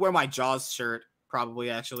 I'll probably wear my Jaws shirt. Probably,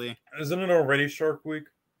 actually. Isn't it already Shark Week?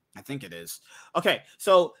 I think it is. Okay,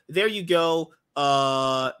 so there you go.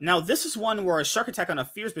 Now this is one where a shark attack on a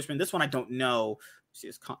fierce fisherman. This one I don't know. See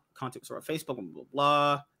his contact or Facebook, blah, blah,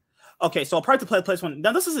 blah. Okay, so I'll probably play this one.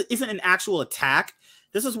 Now this isn't an actual attack.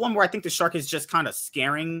 This is one where I think the shark is just kind of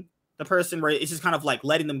scaring the person, where it's just kind of like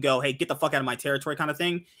letting them go, hey, get the fuck out of my territory kind of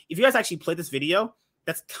thing. If you guys actually play this video,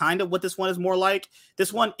 that's kind of what this one is more like.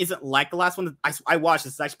 This one isn't like the last one. I watched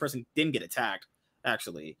this. This person didn't get attacked,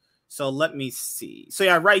 actually. So let me see. So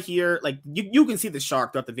yeah, right here, like you can see the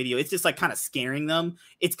shark throughout the video. It's just like kind of scaring them.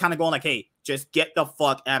 It's kind of going like, hey, just get the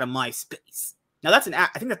fuck out of my space. Now that's I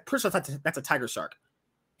think that's a tiger shark.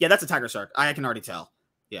 Yeah, that's a tiger shark. I can already tell.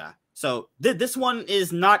 Yeah. So this one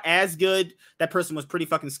is not as good. That person was pretty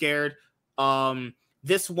fucking scared.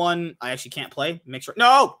 This one I actually can't play. Make sure.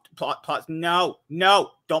 No, pause. No,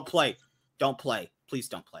 don't play. Don't play. Please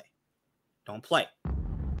don't play. Don't play.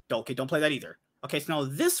 Don't play that either. Okay, so now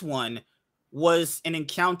this one was an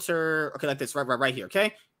encounter. Okay, like this, right here.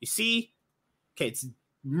 Okay, you see? Okay,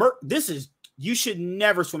 this is, you should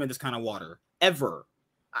never swim in this kind of water ever.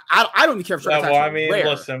 I don't even care if shark attacks well, are I mean, rare.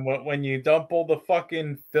 listen, when you dump all the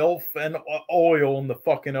fucking filth and oil in the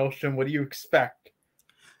fucking ocean, what do you expect?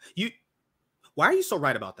 Why are you so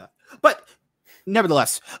right about that? But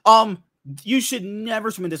nevertheless, you should never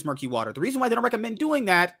swim in this murky water. The reason why they don't recommend doing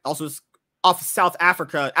that also is off South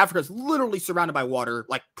Africa. Africa is literally surrounded by water,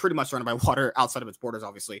 like pretty much surrounded by water outside of its borders,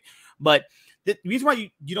 obviously. But the reason why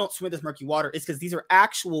you don't swim in this murky water is because these are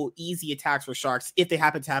actual easy attacks for sharks if they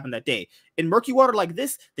happen to happen that day. In murky water like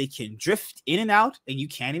this, they can drift in and out, and you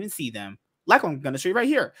can't even see them. Like I'm going to show you right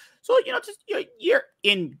here. So, you're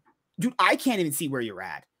in, dude, I can't even see where you're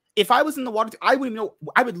at. If I was in the water, I wouldn't even know.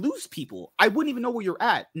 I would lose people. I wouldn't even know where you're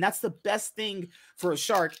at. And that's the best thing for a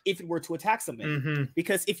shark if it were to attack something. Mm-hmm.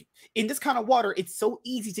 Because if in this kind of water, it's so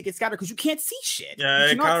easy to get scattered because you can't see shit. Yeah,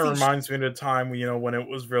 it kind of reminds me of the time, when it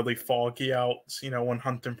was really foggy out, when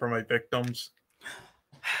hunting for my victims.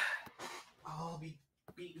 I'll be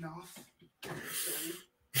beaten off.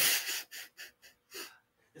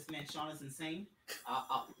 This man Sean is insane.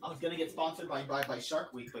 I was gonna get sponsored by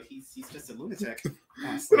Shark Week, but he's just a lunatic.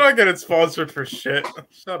 We're not getting sponsored for shit.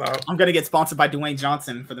 Shut up. I'm gonna get sponsored by Dwayne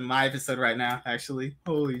Johnson for my episode right now. Actually,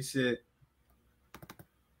 holy shit!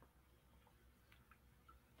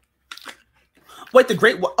 Wait, the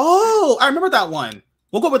Great. Oh, I remember that one.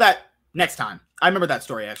 We'll go with that next time. I remember that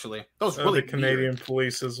story actually. That was really the Canadian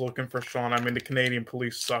police is looking for Sean. I mean, the Canadian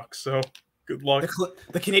police suck. So. Good luck.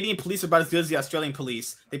 The Canadian police are about as good as the Australian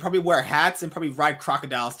police. They probably wear hats and probably ride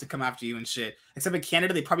crocodiles to come after you and shit. Except in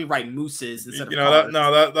Canada, they probably ride mooses instead of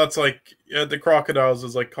cars. That's like the crocodiles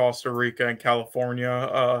is like Costa Rica and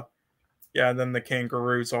California. And then the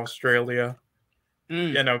kangaroos, Australia.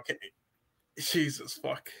 Jesus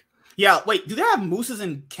fuck. Yeah, wait, do they have mooses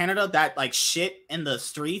in Canada that like shit in the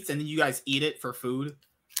streets and then you guys eat it for food?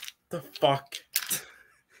 The fuck.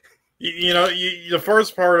 The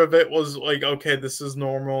first part of it was like, okay, this is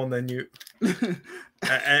normal, and then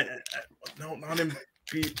no,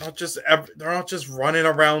 they're not just running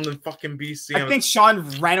around in fucking BC. I think Sean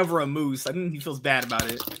ran over a moose. I think he feels bad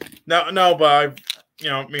about it. No, but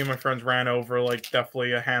me and my friends ran over like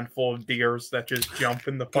definitely a handful of deers that just jump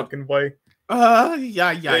in the fucking way.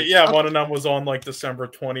 Yeah. One of them was on like December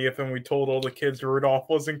 20th, and we told all the kids Rudolph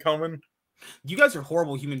wasn't coming. You guys are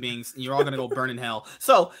horrible human beings, and you're all gonna go burn in hell.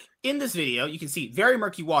 So, in this video, you can see very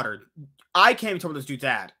murky water. I can't even tell where this dude's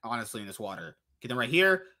at, honestly, in this water. Okay, then right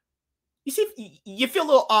here, you see, you feel a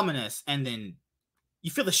little ominous, and then you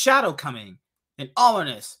feel the shadow coming, and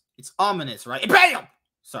ominous. It's ominous, right? And bam!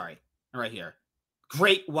 Sorry, right here.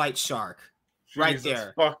 Great white shark, right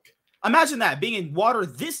there. Fuck. Imagine that, being in water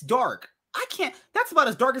this dark. I can't, that's about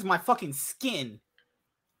as dark as my fucking skin.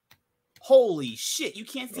 Holy shit, you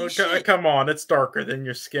can't see shit. Come on, it's darker than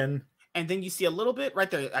your skin. And then you see a little bit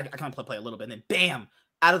right there. I kind of play a little bit, and then bam,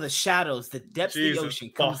 out of the shadows, the depths of the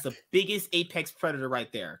ocean comes the biggest apex predator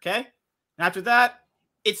right there. Okay, and after that,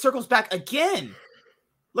 it circles back again.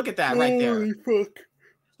 Look at that right there. Holy fuck!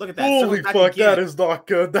 Look at that. Holy fuck! That is not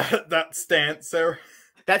good. That stance there.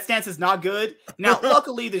 That stance is not good. Now,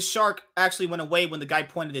 luckily, the shark actually went away when the guy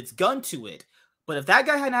pointed its gun to it. But if that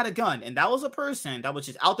guy hadn't had a gun and that was a person that was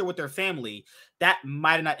just out there with their family, that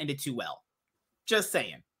might have not ended too well. Just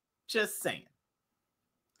saying.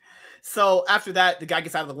 So after that, the guy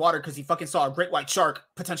gets out of the water because he fucking saw a great white shark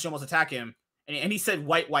potentially almost attack him. And he said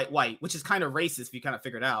white, which is kind of racist if you kind of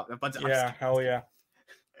figure it out. But yeah, hell yeah.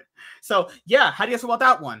 So, yeah, how do you guys feel about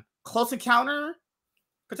that one? Close encounter,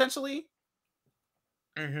 potentially?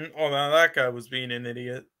 Mm-hmm. Oh, now that guy was being an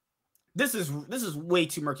idiot. This is way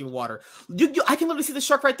too murky water. I can literally see the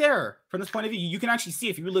shark right there from this point of view. You can actually see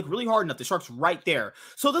if you look really hard enough, the shark's right there.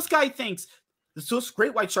 So this guy thinks this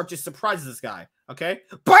great white shark just surprises this guy. Okay,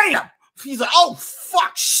 bam! He's like, oh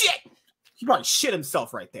fuck, shit! He probably shit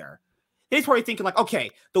himself right there. He's probably thinking like, okay,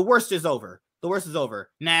 the worst is over.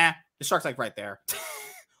 Nah, the shark's like right there.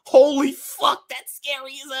 Holy fuck, that's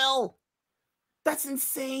scary as hell. That's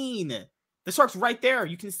insane. The shark's right there.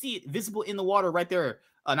 You can see it visible in the water right there.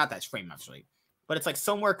 Not that frame, actually. But it's like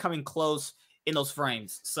somewhere coming close in those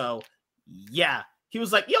frames. So, yeah. He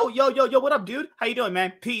was like, yo, what up, dude? How you doing,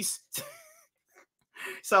 man? Peace.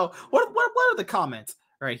 So what are the comments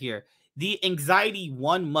right here? The anxiety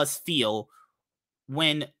one must feel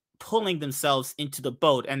when pulling themselves into the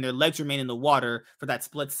boat and their legs remain in the water for that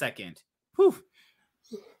split second. Whew.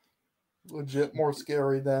 Legit more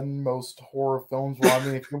scary than most horror films. Well, I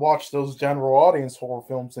mean, if you watch those general audience horror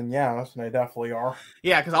films, then yeah, they definitely are.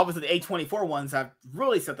 Yeah, because obviously the A24 ones have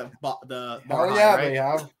really set the bar Hell high, yeah, right? they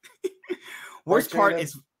have. Worst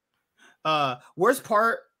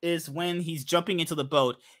part is when he's jumping into the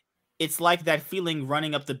boat. It's like that feeling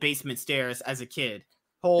running up the basement stairs as a kid.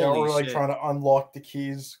 Holy or like shit. trying to unlock the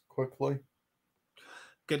keys quickly.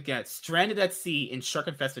 Good guess. Stranded at sea in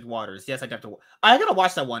shark-infested waters. Yes, I gotta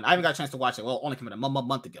watch that one. I haven't got a chance to watch it. Well, only came out a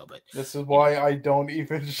month ago, but this is why I don't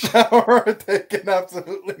even shower. Taking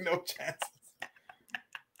absolutely no chances.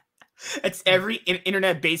 It's every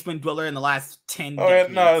internet basement dweller in the last 10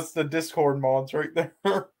 decades. No, it's the Discord mods right there.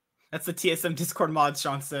 That's the TSM Discord mods,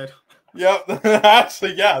 Sean said. Yep.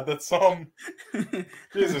 Actually, yeah, that's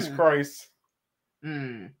Jesus Christ.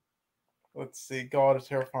 Let's see. God, it's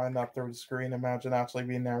terrifying that through the screen. Imagine actually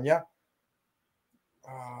being there. Yeah.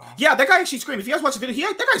 Yeah, that guy actually screams. If you guys watch the video,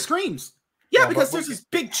 that guy screams. Yeah, because there's this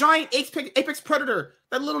big giant apex predator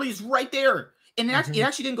that literally is right there. And it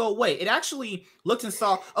actually didn't go away. It actually looked and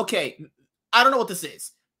saw, okay, I don't know what this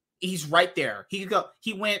is. He's right there. He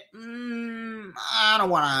went, I don't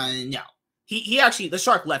want to know. He actually, the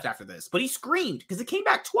shark left after this, but he screamed because it came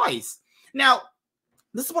back twice. Now,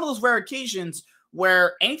 this is one of those rare occasions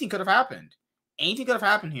where anything could have happened. Anything could have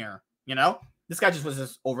happened here, you know? This guy just was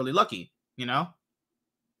just overly lucky, you know?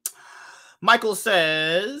 Michael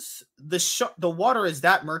says, the water is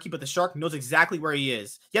that murky, but the shark knows exactly where he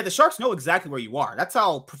is. Yeah, the sharks know exactly where you are. That's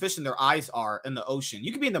how proficient their eyes are in the ocean.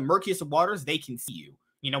 You can be in the murkiest of waters, they can see you,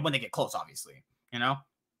 you know, when they get close, obviously, you know?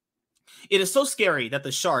 It is so scary that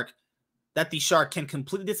the shark can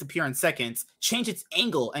completely disappear in seconds, change its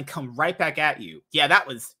angle, and come right back at you. Yeah, that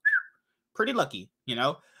was pretty lucky, you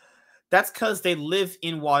know? That's because they live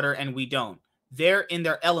in water and we don't. They're in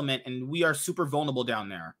their element and we are super vulnerable down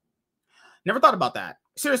there. Never thought about that.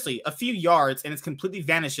 Seriously, a few yards and it completely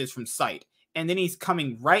vanishes from sight. And then he's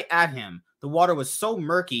coming right at him. The water was so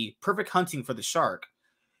murky, perfect hunting for the shark.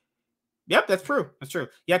 Yep, that's true. That's true.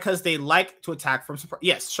 Yeah, because they like to attack from surprise.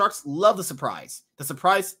 Yes, sharks love the surprise. The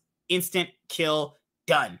surprise, instant kill,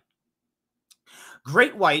 done.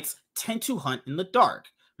 Great whites tend to hunt in the dark,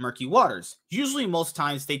 murky waters. Usually, most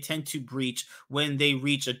times, they tend to breach when they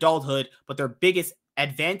reach adulthood, but their biggest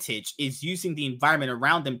advantage is using the environment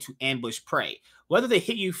around them to ambush prey. Whether they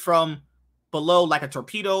hit you from below like a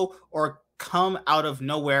torpedo or come out of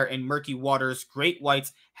nowhere in murky waters, great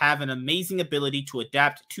whites have an amazing ability to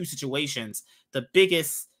adapt to situations. The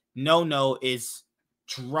biggest no-no is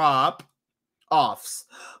drop offs.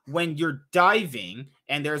 When you're diving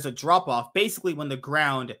and there's a drop off, basically when the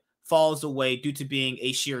ground falls away due to being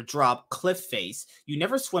a sheer drop, cliff face, you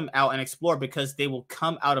never swim out and explore because they will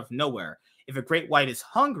come out of nowhere. If a great white is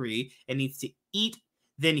hungry and needs to eat,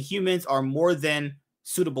 then humans are more than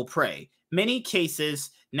suitable prey. Many cases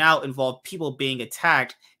now involve people being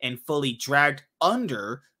attacked and fully dragged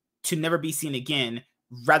under to never be seen again,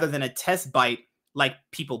 rather than a test bite like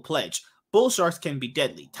people pledge. Bull sharks can be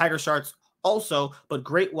deadly. Tiger sharks also, but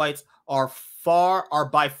great whites are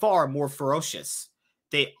by far more ferocious.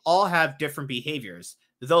 They all have different behaviors.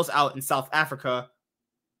 Those out in South Africa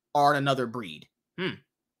are another breed.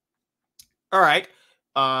 All right.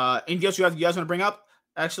 Anything else you guys want to bring up?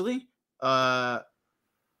 Actually,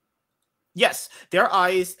 yes, their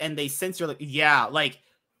eyes and they sense your like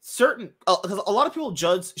certain because a lot of people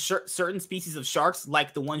judge certain species of sharks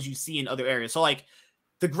like the ones you see in other areas. So like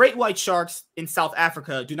the great white sharks in South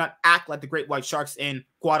Africa do not act like the great white sharks in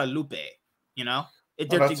Guadalupe. You know, they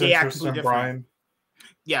act completely different. Brian.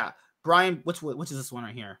 Yeah, Brian. Which is this one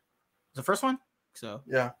right here? The first one. So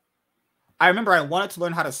yeah. I remember I wanted to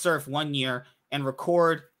learn how to surf one year and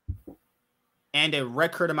record, and a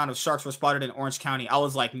record amount of sharks were spotted in Orange County. I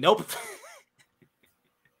was like, nope.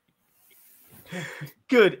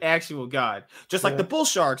 Good actual God. Just like the bull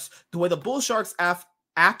sharks, the way the bull sharks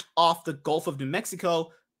act off the Gulf of New Mexico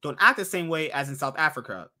don't act the same way as in South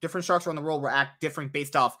Africa. Different sharks around the world will act different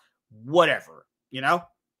based off whatever, you know?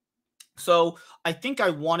 So I think I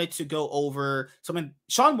wanted to go over something.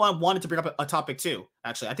 Sean wanted to bring up a topic too.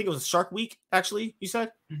 Actually, I think it was Shark Week. Actually, you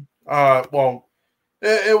said. Well,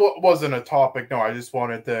 it wasn't a topic. No, I just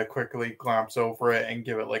wanted to quickly glance over it and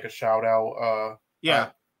give it like a shout out.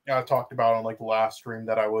 I talked about on like the last stream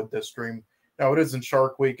that I would this stream. Now it isn't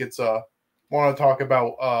Shark Week. It's want to talk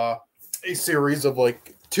about a series of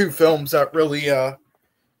like two films that really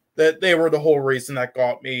that they were the whole reason that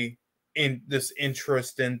got me in this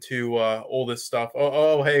interest into all this stuff.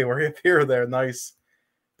 Hey, we're up here there. Nice.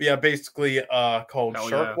 But yeah, basically called Hell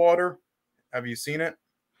Shark yeah. Water. Have you seen it?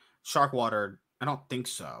 Shark water. I don't think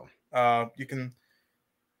so. You can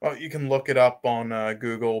look it up on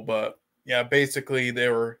Google, but yeah, basically they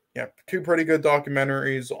were two pretty good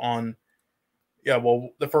documentaries on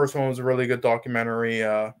the first one was a really good documentary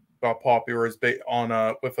about popular is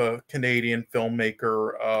on with a Canadian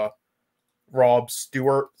filmmaker Rob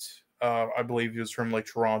Stewart. I believe he was from like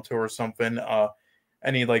Toronto or something.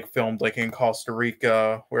 And he like filmed like in Costa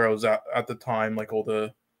Rica where I was at the time, like all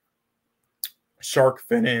the shark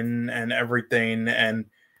finning and everything, and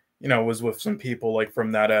was with some people like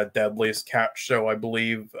from that Deadliest Catch show, I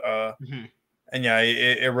believe. And yeah,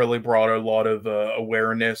 it really brought a lot of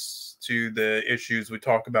awareness to the issues we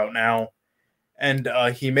talk about now. And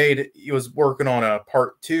he was working on a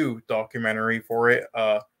part 2 documentary for it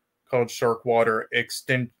called Shark Water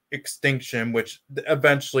Extinction, which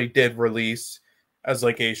eventually did release as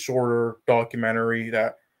like a shorter documentary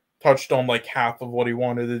that touched on like half of what he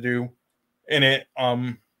wanted to do in it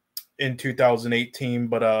in 2018.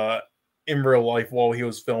 But in real life, while he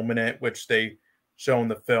was filming it, which they show in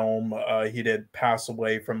the film, he did pass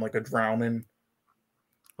away from like a drowning.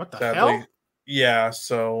 What the sadly. hell? Yeah,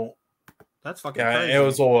 so that's fucking crazy. it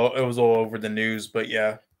was all over the news. But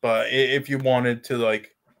yeah, if you wanted to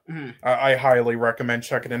like, I highly recommend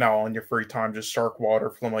checking it out on your free time. Just Shark Water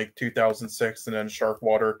from like 2006, and then Shark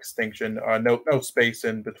Water Extinction. No space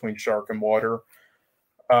in between shark and water.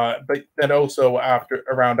 But then also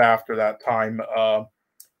around that time,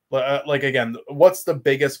 like again, what's the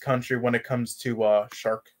biggest country when it comes to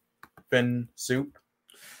shark fin soup?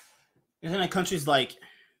 Isn't it countries like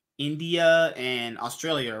India and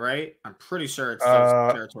Australia, right? I'm pretty sure it's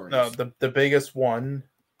those territories. No, the biggest one.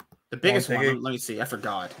 The biggest one. Let me see. I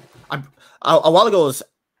forgot. A while ago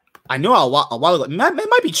I know a while ago. It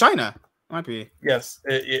might be China. It might be. Yes,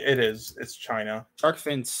 it is. It's China. Shark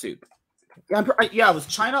fin soup. Yeah, it was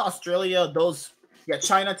China, Australia. Those. Yeah,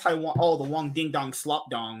 China, Taiwan. Oh, the Wong Ding Dong Slop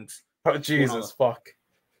Dongs. Oh Jesus, fuck.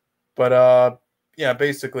 But yeah,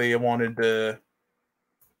 basically, I wanted to.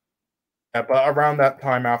 Yeah, but around that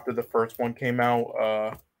time, after the first one came out,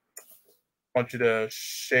 I want you to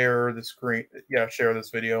share the screen. Yeah, share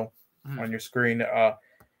this video on your screen.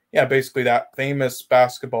 Yeah, basically that famous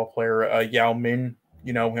basketball player, Yao Ming.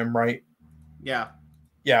 You know him, right? Yeah.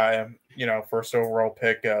 Yeah, first overall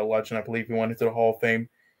pick, legend. I believe he went into the Hall of Fame.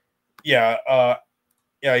 Yeah,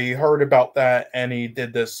 yeah, he heard about that and he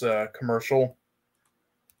did this commercial.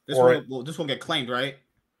 This won't get claimed, right?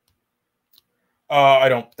 I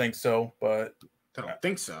don't think so, but I don't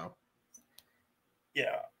think so.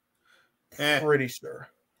 Yeah, pretty sure.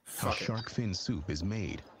 How shark fin soup is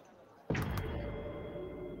made.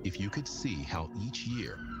 If you could see how each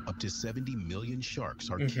year up to 70 million sharks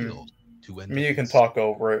are killed to end. I mean, you can talk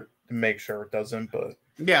over it to make sure it doesn't, but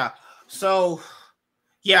yeah. So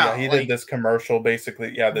yeah, he did this commercial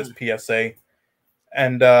basically. Yeah, this PSA,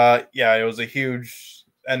 and yeah, it was a huge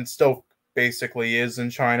and still basically is in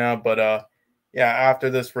China, but yeah, after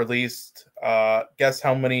this released, guess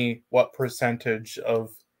what percentage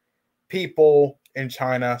of people in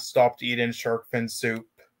China stopped eating shark fin soup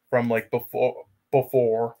from like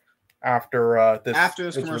after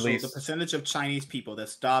this commercial, released. the percentage of Chinese people that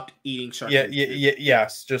stopped eating shark fin soup.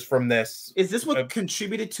 Yes, just from this. Is this what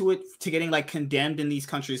contributed to getting like condemned in these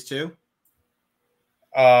countries too?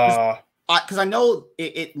 Because I know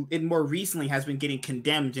it more recently has been getting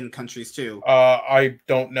condemned in countries too. I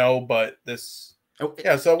don't know, but this. Oh,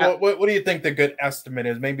 yeah. So what do you think the good estimate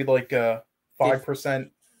is? Maybe like 5%.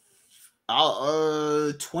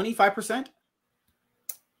 25%.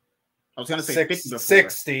 I was gonna say 50 before.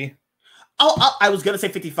 60. Oh, I was gonna say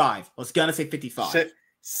 55. I was gonna say 55.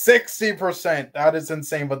 60%. That is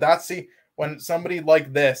insane. But when somebody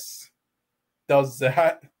like this does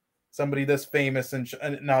that. Somebody this famous and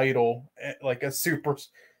an idol, like a super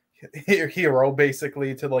hero,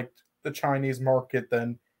 basically to like the Chinese market,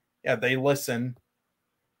 then yeah, they listen.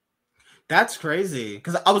 That's crazy.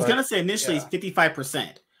 Because I was gonna say initially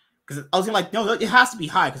 55%. Because I was gonna like, no, it has to be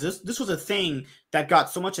high because this was a thing that got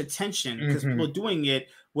so much attention because people doing it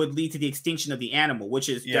would lead to the extinction of the animal, which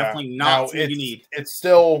is definitely not what you need. It's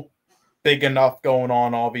still big enough going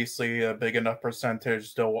on, obviously a big enough percentage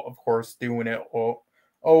still, of course, doing it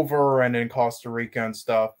over and in Costa Rica and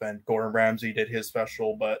stuff, and Gordon Ramsay did his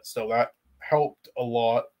special, but still that helped a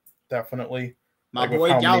lot, definitely. My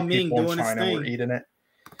boy Yao Ming doing his thing. Were eating it.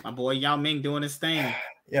 My boy Yao Ming doing his thing.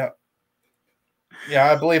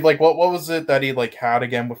 Yeah, I believe like what was it that he like had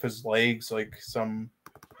again with his legs, like some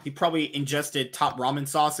He probably ingested top ramen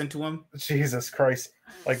sauce into him. Jesus Christ.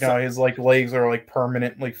 Like now his like legs are like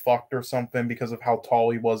permanently fucked or something because of how tall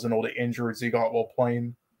he was and all the injuries he got while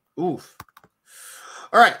playing. Oof.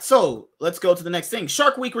 All right, so let's go to the next thing.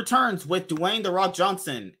 Shark Week returns with Dwayne "The Rock"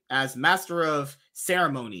 Johnson as Master of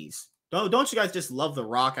Ceremonies. Don't you guys just love The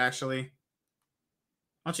Rock, actually?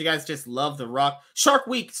 Don't you guys just love The Rock? Shark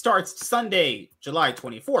Week starts Sunday, July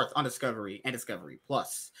 24th on Discovery and Discovery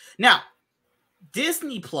Plus. Now,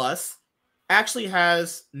 Disney Plus actually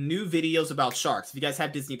has new videos about sharks. If you guys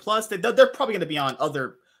have Disney Plus, they're probably going to be on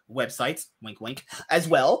other websites, wink wink, as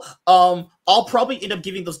well. I'll probably end up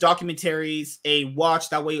giving those documentaries a watch,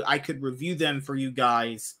 that way I could review them for you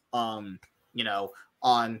guys, you know,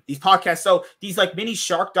 on these podcasts. So these like mini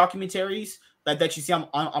shark documentaries that you see on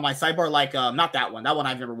my sidebar, like not that one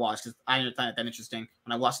I've never watched because I didn't find it that interesting.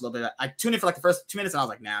 When I watched a little bit, I tuned in for like the first 2 minutes and I was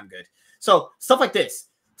like, nah, I'm good. So stuff like this,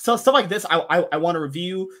 I want to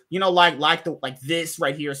review, you know, like this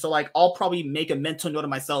right here. So like I'll probably make a mental note of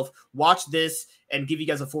myself, watch this, and give you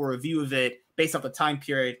guys a full review of it based off the time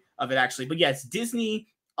period of it actually. But yes, Disney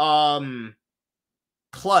Plus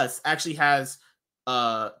actually has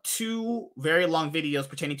 2 very long videos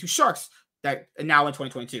pertaining to sharks that now in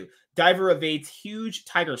 2022. Diver evades huge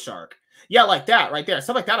tiger shark. Yeah, like that right there.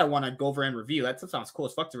 Stuff like that I want to go over and review. That sounds cool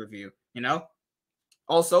as fuck to review, you know?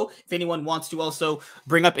 Also, if anyone wants to also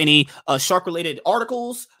bring up any shark-related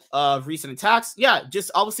articles of recent attacks, yeah,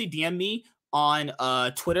 just obviously DM me on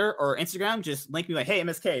Twitter or Instagram. Just link me like, hey,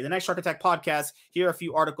 MSK, the next Shark Attack podcast. Here are a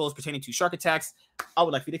few articles pertaining to shark attacks. I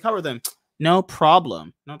would like you to cover them. No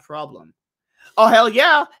problem. No problem. Oh, hell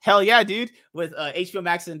yeah, dude. With HBO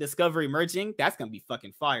Max and Discovery merging, that's going to be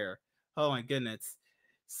fucking fire. Oh, my goodness.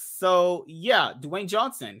 So, yeah, Dwayne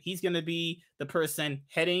Johnson, he's going to be the person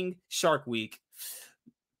heading Shark Week.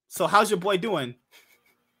 So how's your boy doing?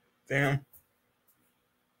 Damn.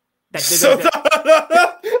 What is that?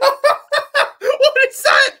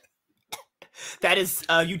 That is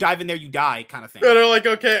you dive in there, you die kind of thing. They're like,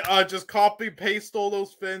 okay, just copy paste all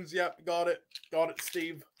those fins. Yep, got it,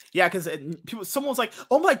 Steve. Yeah, because someone was like,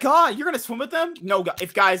 "Oh my god, you're gonna swim with them?" No,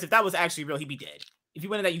 if that was actually real, he'd be dead. If you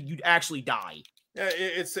went in that, you'd actually die. Yeah,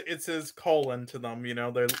 it's his calling to them. You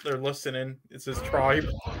know, they're listening. It's his tribe.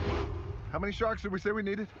 How many sharks did we say we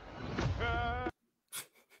needed?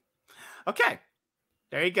 Okay,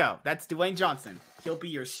 there you go. That's Dwayne Johnson. He'll be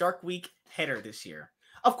your Shark Week header this year.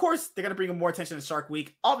 Of course, they're gonna bring more attention to Shark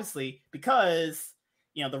Week, obviously, because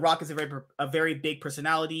you know The Rock is a very big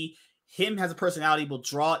personality. Him as a personality will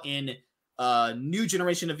draw in new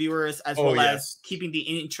generation of viewers as well as keeping the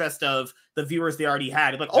interest of the viewers they already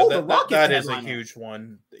had. Like, oh, The Rock that is a huge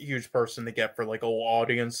person to get for like old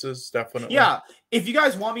audiences, definitely. Yeah, if you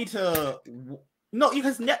guys want me to, no,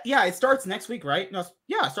 because it starts next week, right? No,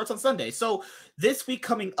 yeah, it starts on Sunday. So this week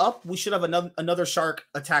coming up, we should have another Shark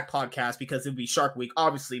Attack podcast because it'd be Shark Week.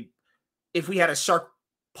 Obviously, if we had a Shark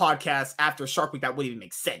podcast after Shark Week, that wouldn't even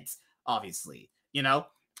make sense. Obviously, you know.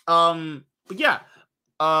 But yeah,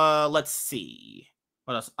 let's see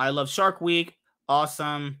what else. I love Shark Week.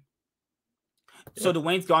 Awesome. So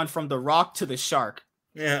Dwayne's gone from The Rock to the Shark.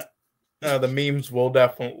 Yeah, the memes will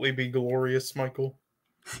definitely be glorious, Michael.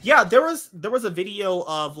 Yeah, there was a video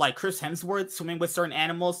of like Chris Hemsworth swimming with certain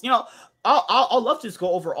animals. You know, I'll love to just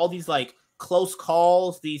go over all these like close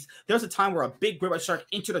calls. There's a time where a big great white shark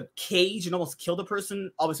entered a cage and almost killed a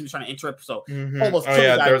person. Obviously, he was trying to enter it, so almost. Oh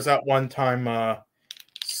yeah, there was that one time.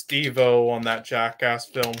 Steve-O on that Jackass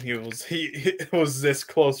film, he was this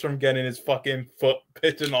close from getting his fucking foot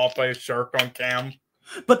bitten off by a shark on cam.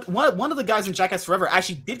 But one of the guys in Jackass Forever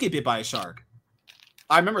actually did get bit by a shark.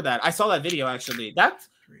 I remember that. I saw that video actually.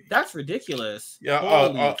 That's ridiculous.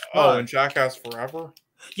 Yeah. In Jackass Forever.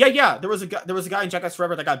 Yeah. There was a guy in Jackass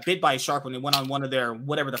Forever that got bit by a shark when they went on one of their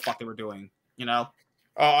whatever the fuck they were doing. You know.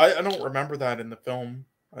 I don't remember that in the film.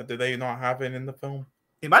 Did they not have it in the film?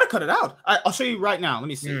 They might have cut it out. I'll show you right now. Let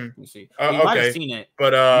me see. You okay. might have seen it.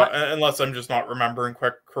 But unless I'm just not remembering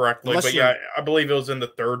correctly. But yeah, I believe it was in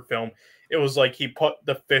the third film. It was like he put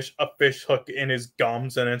a fish hook in his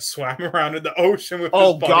gums and then swam around in the ocean with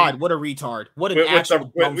his buddy. God, what a retard. What an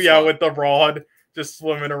actual with the rod, just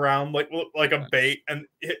swimming around like a bait. And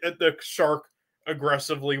the shark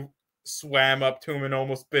aggressively swam up to him and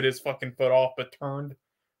almost bit his fucking foot off, but turned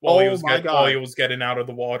while he was getting out of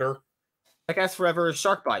the water. Jackass Forever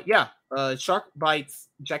Shark Bite. Yeah. Shark Bites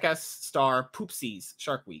Jackass Star Poopsies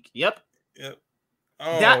Shark Week. Yep.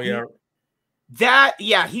 Oh,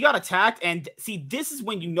 yeah, he got attacked. And see, this is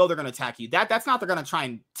when you know they're going to attack you. That's not they're going to try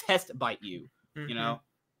and test bite you, you know?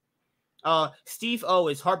 Steve-O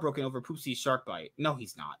is heartbroken over Poopsie's Shark Bite. No,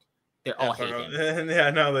 he's not. They're all hate him. Yeah,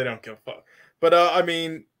 no, they don't give a fuck. But, I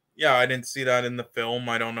mean, Yeah, I didn't see that in the film.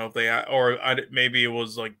 I don't know if they maybe it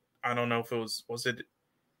was like, I don't know if it was it.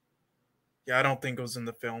 Yeah, I don't think it was in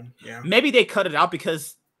the film. Yeah, Maybe they cut it out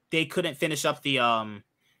because they couldn't finish up the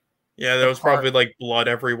yeah, there was probably like blood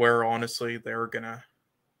everywhere. Honestly, they were gonna.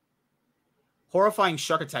 Horrifying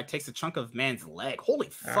shark attack takes a chunk of man's leg. Holy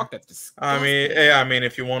fuck, that's disgusting. I mean,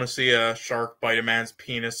 if you want to see a shark bite a man's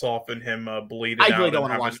penis off and him bleed it out, I really don't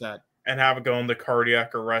want to watch that. And have it go into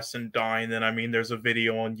cardiac arrest and die, and then I mean, there's a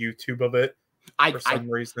video on YouTube of it for some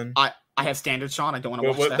reason. I have standards, Sean. I don't want to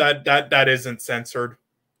watch that. That isn't censored.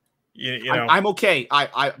 You know, I'm okay.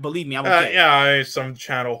 I believe me, I'm okay. Yeah, some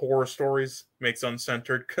channel Horror Stories makes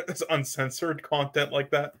uncensored content like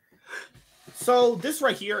that. So this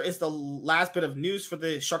right here is the last bit of news for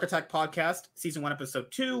the Shark Attack podcast, season 1,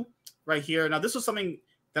 episode 2, right here. Now, this was something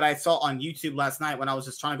that I saw on YouTube last night when I was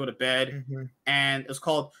just trying to go to bed, and it was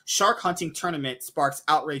called "Shark Hunting Tournament Sparks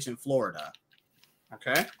Outrage in Florida."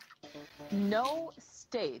 Okay. No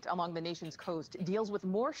state along the nation's coast deals with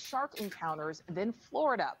more shark encounters than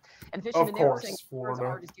Florida, and fishermen there are saying Florida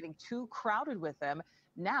are just getting too crowded with them.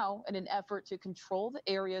 Now, in an effort to control the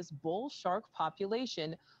area's bull shark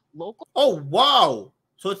population, local. Oh wow!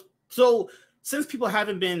 So since people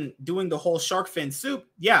haven't been doing the whole shark fin soup,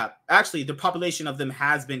 yeah, actually the population of them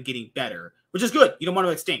has been getting better, which is good. You don't want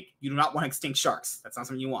to extinct. You do not want to extinct sharks. That's not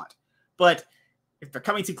something you want. But if they're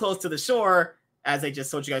coming too close to the shore, as I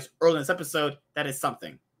just told you guys earlier in this episode, that is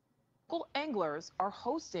something. Local anglers are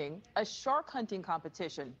hosting a shark hunting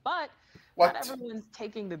competition, but What? not everyone's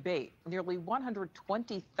taking the bait. Nearly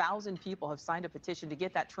 120,000 people have signed a petition to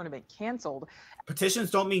get that tournament canceled.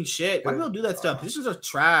 Petitions don't mean shit. Why do people do that stuff? Petitions are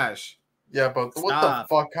trash. Yeah, but what the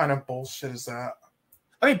fuck kind of bullshit is that?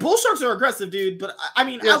 I mean, bull sharks are aggressive, dude, but I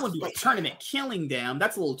mean, I wouldn't do a tournament killing them.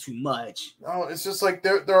 That's a little too much. No, it's just like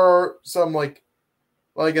there are some like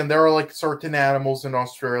and there are like certain animals in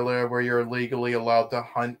Australia where you're legally allowed to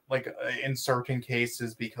hunt like in certain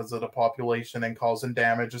cases because of the population and causing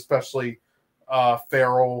damage, especially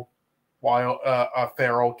feral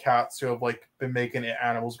cats who have like been making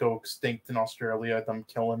animals go extinct in Australia, them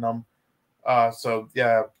killing them. So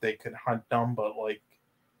yeah, they could hunt them, but like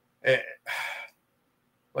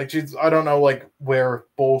I don't know like where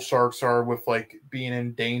bull sharks are with like being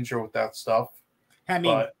in danger with that stuff. I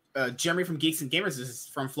mean, Jeremy from Geeks and Gamers is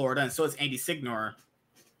from Florida, and so is Andy Signor.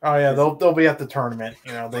 Oh yeah, they'll be at the tournament.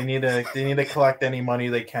 You know, they need to collect any money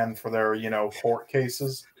they can for their court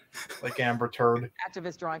cases, like Amber Turd.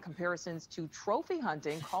 Activists drawing comparisons to trophy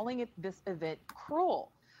hunting, calling this event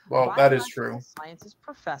cruel. Well, that is true. Sciences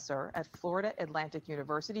professor at Florida Atlantic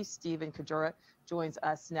University, Stephen Kajura, joins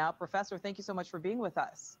us now. Professor, thank you so much for being with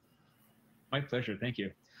us. My pleasure. Thank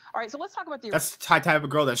you. All right, so let's talk about the. That's the type of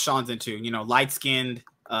girl that Sean's into. Light-skinned,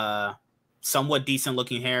 somewhat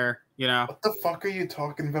decent-looking hair. What the fuck are you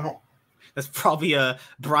talking about? That's probably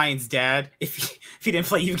Brian's dad. If he didn't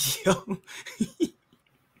play Yu-Gi-Oh.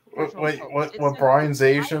 Wait, what? Brian's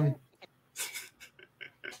Asian?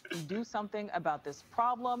 Do something about this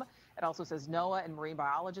problem. It also says NOAA and marine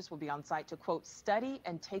biologists will be on site to, quote, study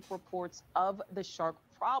and take reports of the shark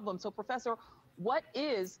problem. So, Professor, what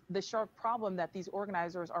is the shark problem that these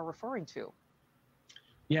organizers are referring to?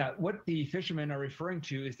 Yeah, what the fishermen are referring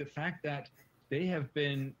to is the fact that they have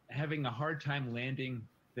been having a hard time landing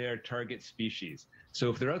their target species. So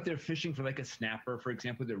if they're out there fishing for like a snapper, for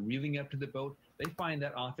example, they're reeling up to the boat, they find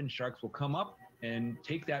that often sharks will come up and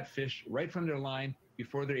take that fish right from their line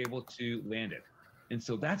before they're able to land it. And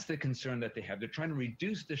so that's the concern that they have. They're trying to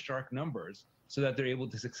reduce the shark numbers so that they're able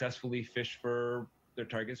to successfully fish for their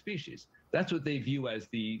target species. That's what they view as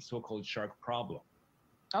the so-called shark problem.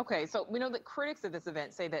 Okay, so we know that critics of this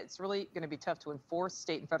event say that it's really going to be tough to enforce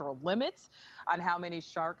state and federal limits on how many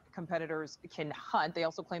shark competitors can hunt. They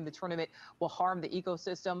also claim the tournament will harm the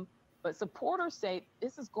ecosystem, but supporters say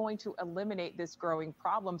this is going to eliminate this growing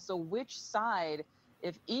problem. So which side,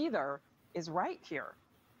 if either, is right here?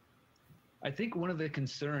 I think one of the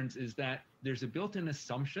concerns is that there's a built-in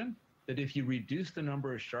assumption that if you reduce the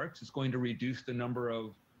number of sharks, it's going to reduce the number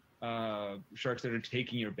of sharks that are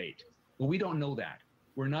taking your bait. Well, we don't know that.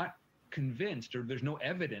 We're not convinced, or there's no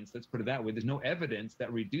evidence, let's put it that way, there's no evidence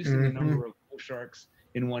that reducing the number of bull sharks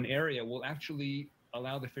in one area will actually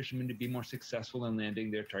allow the fishermen to be more successful in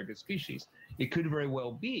landing their target species. It could very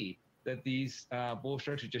well be that these bull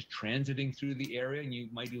sharks are just transiting through the area and you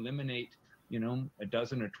might eliminate, a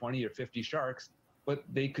dozen or 20 or 50 sharks, but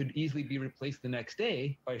they could easily be replaced the next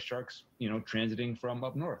day by sharks, transiting from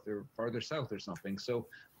up north or farther south or something. So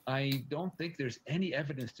I don't think there's any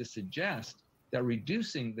evidence to suggest that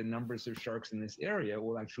reducing the numbers of sharks in this area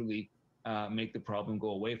will actually make the problem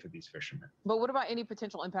go away for these fishermen. But what about any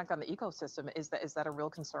potential impact on the ecosystem? Is that a real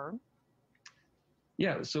concern?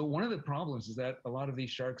 Yeah, so one of the problems is that a lot of these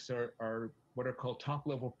sharks are what are called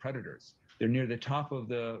top-level predators. They're near the top of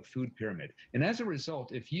the food pyramid. And as a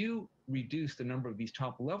result, if you reduce the number of these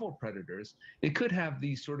top-level predators, it could have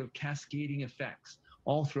these sort of cascading effects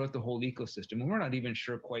all throughout the whole ecosystem. And we're not even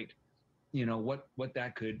sure quite, what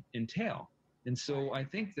that could entail. And so I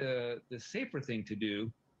think the safer thing to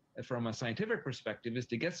do from a scientific perspective is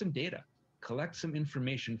to get some data, collect some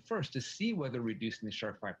information first to see whether reducing the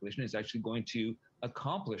shark population is actually going to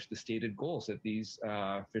accomplish the stated goals that these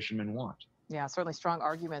fishermen want. Yeah, certainly strong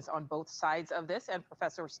arguments on both sides of this. And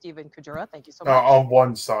Professor Stephen Kujura, thank you so much. On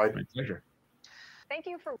one side. My pleasure. Thank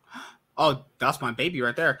you for. Oh, that's my baby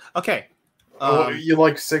right there. Okay. You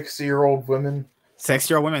like 60-year-old women?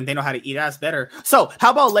 60-year-old women, they know how to eat ass better. So,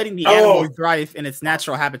 how about letting the animal thrive in its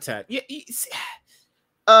natural habitat? Yeah,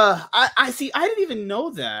 I see. I didn't even know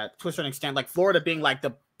that to a certain extent. Like Florida being like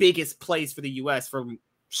the biggest place for the U.S. for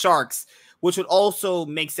sharks, which would also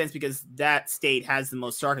make sense because that state has the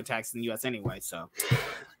most shark attacks in the U.S. anyway. So it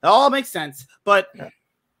all makes sense. But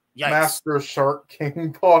yikes. Master Shark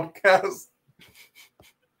King podcast.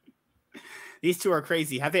 These two are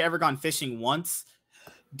crazy. Have they ever gone fishing once?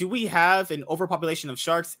 Do we have an overpopulation of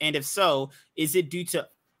sharks? And if so, is it due to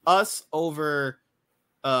us over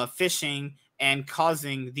fishing and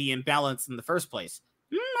causing the imbalance in the first place?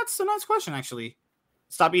 That's a nice question, actually.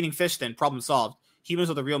 Stop eating fish then. Problem solved.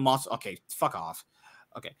 Humans are the real monster. Okay, fuck off.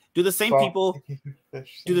 Okay. Do the same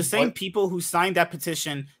people who signed that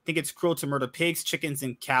petition think it's cruel to murder pigs, chickens,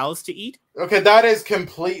 and cows to eat? Okay, that is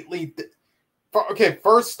completely... Okay,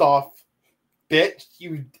 first off, bitch,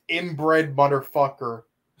 you inbred motherfucker.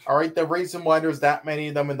 All right, the reason why there's that many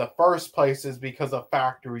of them in the first place is because of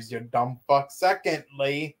factories, you dumb fuck.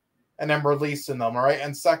 Secondly, and then releasing them, all right?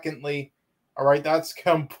 And secondly, all right, that's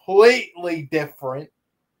completely different.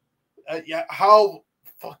 Yeah, how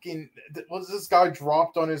fucking was this guy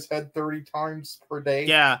dropped on his head 30 times per day?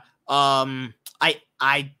 Yeah,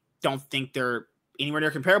 I don't think they're anywhere near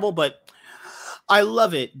comparable, but I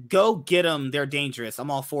love it. Go get them. They're dangerous.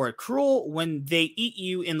 I'm all for it. Cruel when they eat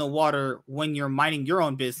you in the water when you're minding your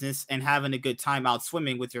own business and having a good time out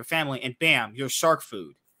swimming with your family, and bam, you're shark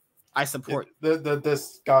food. I support.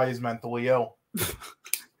 This guy is mentally ill.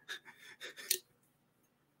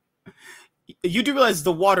 You do realize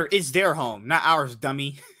the water is their home, not ours,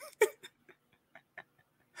 dummy.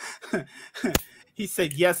 He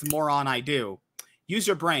said, yes, moron, I do. Use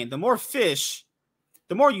your brain. The more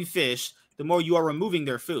you fish, the more you are removing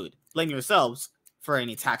their food. Blame yourselves for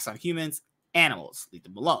any attacks on humans, animals. Leave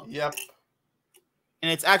them alone. Yep.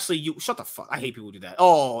 And it's actually you. Shut the fuck. I hate people who do that.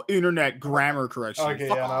 Oh, internet grammar correction. Okay,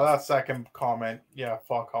 fuck yeah, off. no, that second comment, yeah,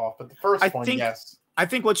 fuck off. But the first one, yes. I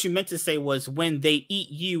think what you meant to say was when they eat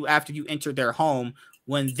you after you entered their home,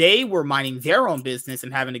 when they were minding their own business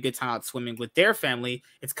and having a good time out swimming with their family,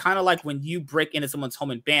 it's kind of like when you break into someone's home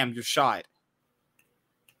and bam, you're shot.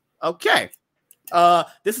 Okay.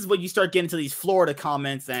 This is when you start getting to these Florida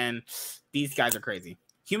comments, and these guys are crazy.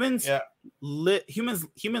 Human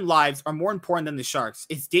lives are more important than the sharks.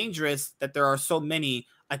 It's dangerous that there are so many.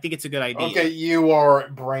 I think it's a good idea. Okay, you are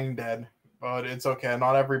brain dead, but it's okay.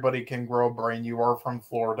 Not everybody can grow a brain. You are from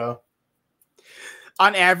Florida.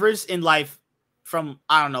 On average, in life, from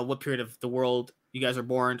I don't know what period of the world you guys are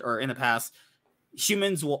born or in the past,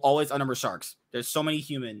 humans will always outnumber sharks. There's so many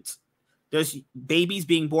humans. There's babies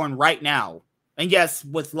being born right now. And yes,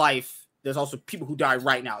 with life, there's also people who die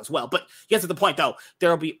right now as well. But yes, at the point, though, there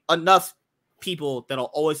will be enough people that'll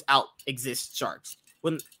always out-exist sharks.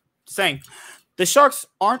 When saying the sharks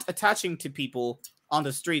aren't attaching to people on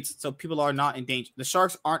the streets, so people are not in danger. The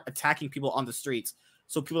sharks aren't attacking people on the streets,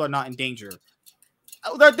 so people are not in danger.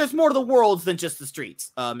 There's more to the world than just the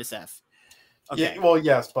streets, Miss F. Okay. Yeah, well,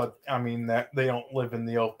 yes, but I mean, they don't live in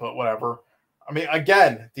the open, but whatever. I mean,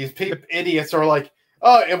 again, these idiots are like,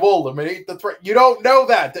 oh, it will eliminate the threat. You don't know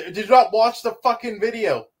that. Did you not watch the fucking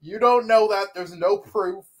video? You don't know that. There's no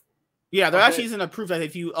proof. Yeah, there actually isn't a proof that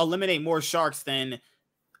if you eliminate more sharks than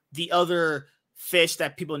the other fish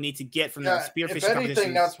that people need to get from their spearfishing competitions. If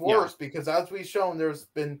anything, that's worse because as we've shown, there's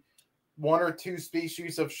been one or two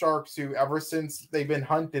species of sharks who, ever since they've been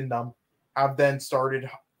hunting them, have then started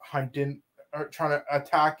hunting or trying to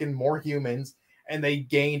attack more humans, and they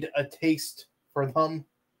gained a taste for them.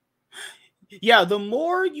 Yeah, the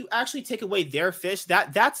more you actually take away their fish,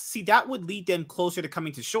 that would lead them closer to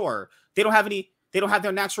coming to shore. They don't have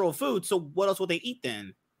their natural food, so what else will they eat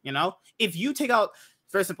then? You know? If you take out,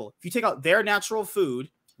 very simple, if you take out their natural food,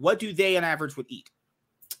 what do they on average would eat?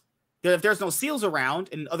 If there's no seals around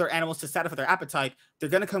and other animals to satisfy their appetite, they're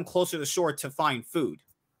going to come closer to the shore to find food,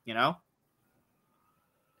 you know?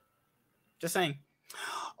 Just saying.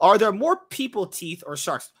 Are there more people teeth or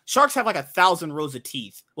sharks? Sharks have like 1,000 rows of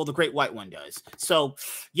teeth. Well, the great white one does. So,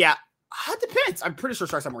 yeah, it depends. I'm pretty sure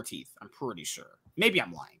sharks have more teeth. I'm pretty sure. Maybe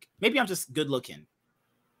I'm lying. Maybe I'm just good looking.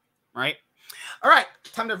 Right? All right.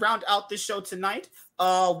 Time to round out this show tonight.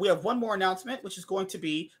 We have one more announcement, which is going to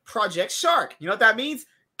be Project Shark. You know what that means?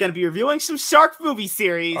 Going to be reviewing some shark movie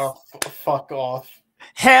series. Oh, fuck off.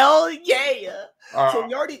 Hell yeah.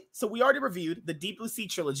 So we already reviewed the Deep Blue Sea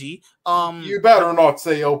trilogy. You better not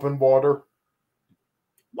say Open Water.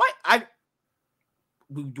 What?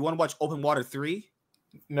 Do you want to watch Open Water 3?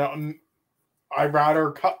 No, I'd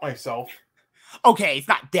rather cut myself. Okay, it's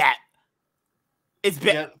not that. It's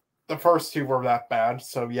been. Yeah, the first two were that bad,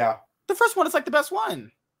 so yeah. The first one is like the best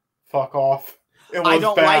one. Fuck off. It was I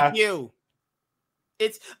don't bad. like you.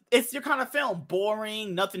 It's your kind of film.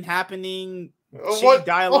 Boring, nothing happening, shitty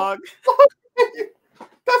dialogue.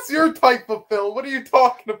 That's your type of film. What are you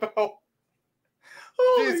talking about?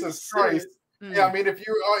 Jesus Christ. Yeah, I mean, if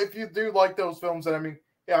you do like those films, then I mean,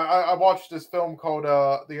 yeah, I watched this film called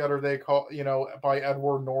the other day called by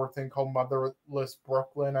Edward Norton called Motherless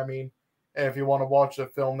Brooklyn. I mean, if you want to watch a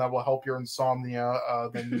film that will help your insomnia,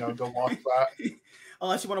 then go watch that.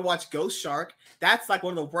 Unless you want to watch Ghost Shark, that's like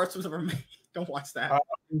one of the worst ones ever made. Don't watch that.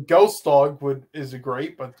 Ghost Dog is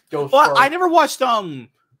great, but Ghost Shark. I never watched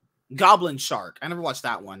Goblin Shark. I never watched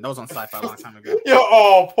that one. That was on Sci-Fi a long time ago. Yeah.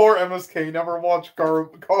 Oh, poor MSK never watched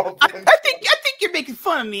Goblin. I think you're making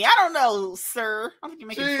fun of me. I don't know, sir. I think you're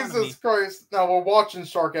making fun of me. Jesus Christ! No, we're watching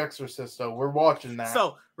Shark Exorcist, though. We're watching that.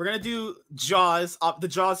 So we're gonna do Jaws, the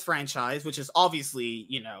Jaws franchise, which is obviously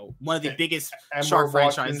one of the biggest shark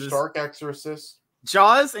franchises. Shark Exorcist.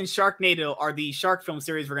 Jaws and Sharknado are the shark film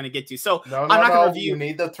series we're going to get to. So I'm not going to review. You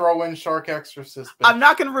need to throw in Shark Exorcist. I'm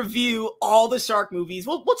not going to review all the shark movies.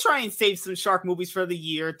 We'll try and save some shark movies for the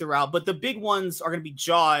year throughout, but the big ones are going to be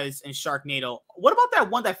Jaws and Sharknado. What about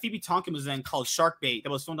that one that Phoebe Tonkin was in called Sharkbait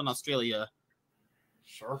that was filmed in Australia?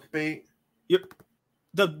 Sharkbait? Yep.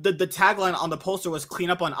 The tagline on the poster was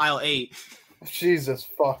 "Clean up on aisle 8." Jesus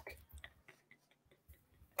fuck.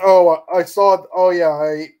 Oh, I saw it. Oh yeah,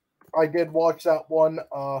 I did watch that one.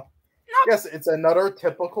 Yes, it's another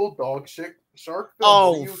typical dog shit shark film.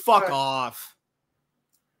 Oh, fuck off!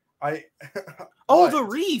 The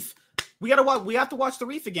Reef. We have to watch the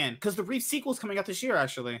Reef again because the Reef sequel is coming out this year,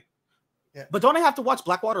 actually. Yeah. But don't I have to watch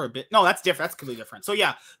Blackwater a bit? No, that's different. That's completely different. So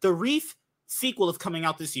yeah, the Reef sequel is coming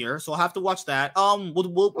out this year, so I'll have to watch that.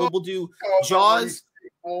 We'll do Jaws.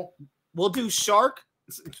 We'll do Shark.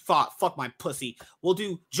 Fuck my pussy. We'll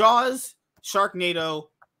do Jaws, Sharknado.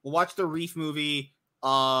 We'll watch the Reef movie.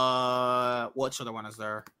 What other one is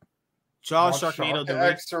there? Jaws, Sharknado, the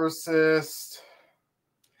Exorcist.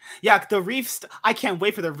 Yeah, the Reef. I can't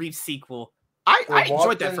wait for the Reef sequel. I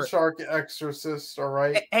enjoyed that first. Shark Exorcist. All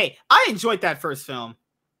right. Hey, I enjoyed that first film.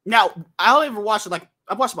 Now I only ever watched it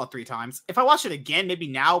I've watched it about 3 times. If I watch it again, maybe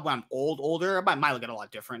now when I'm older, I might look at it a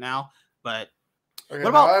lot different now. But okay, what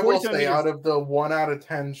about I will say out of the 1 out of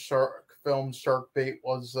 10 shark films, Sharkbait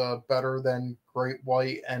was better than Great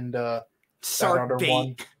White and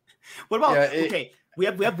Sharkbait. What about okay? We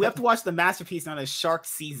have to watch the masterpiece known as Shark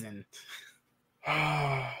Season.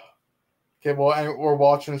 Okay, well, we're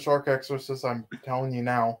watching Shark Exorcist. I'm telling you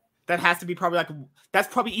now. That has to be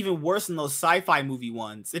that's probably even worse than those sci-fi movie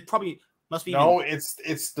ones. It probably must be. No,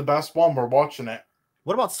 it's the best one. We're watching it.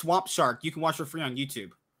 What about Swamp Shark? You can watch for free on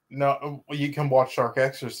YouTube. No, you can watch Shark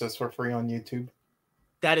Exorcist for free on YouTube.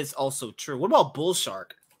 That is also true. What about Bull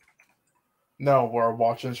Shark? No, we're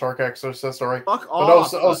watching Shark Exorcist. All right. Fuck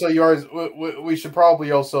off. But also, yours. We should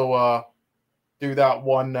probably also do that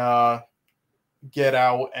one. Get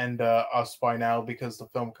Out and Us by now because the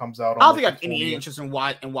film comes out. I don't think I have any interest in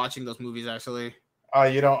watching those movies. Actually.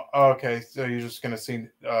 You don't. Okay, so you're just gonna see.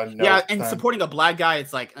 Yeah, and supporting a black guy,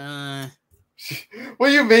 it's like. What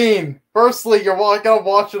do you mean? Firstly, you're gonna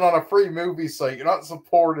watch it on a free movie site. You're not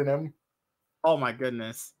supporting him. Oh my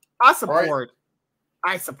goodness! I support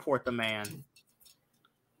the man.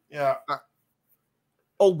 Yeah.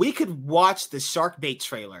 We could watch the Sharkbait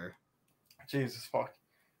trailer. Jesus fuck.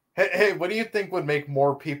 Hey, what do you think would make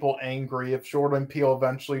more people angry if Jordan Peele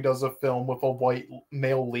eventually does a film with a white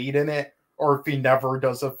male lead in it, or if he never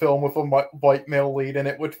does a film with a white male lead in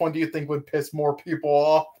it? Which one do you think would piss more people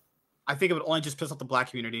off? I think it would only just piss off the black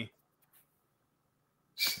community.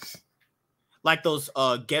 Like those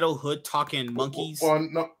ghetto hood talking monkeys. Well,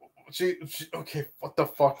 no, okay, what the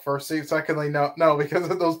fuck? Firstly, secondly, no, because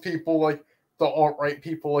of those people like the alt-right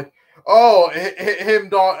people, like, him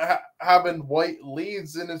not having white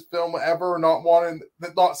leads in his film ever,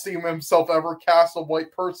 not seeing himself ever cast a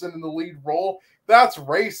white person in the lead role. That's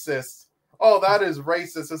racist. Oh, that is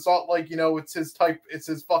racist. It's not like, it's his type, it's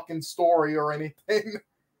his fucking story or anything.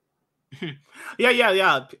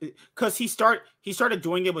 Yeah. Because he started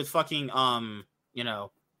doing it with fucking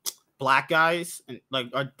black guys and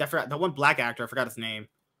the one black actor, I forgot his name.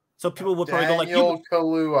 So people would probably go like, Daniel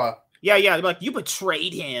Kaluuya. Yeah, they'd be like, you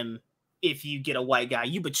betrayed him. If you get a white guy,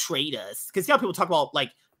 you betrayed us. Because you know people talk about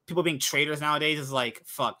like people being traitors nowadays. Is like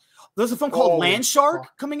fuck. There's a film called Land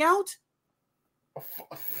Shark coming out.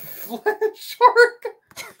 Land Shark.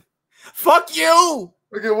 Fuck you.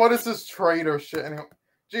 Okay, what is this traitor shit? Anyway,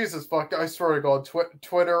 Jesus fuck! I swear to God,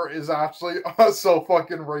 Twitter is actually so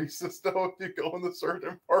fucking racist. Though, if you go into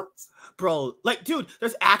certain parts, bro, like, dude,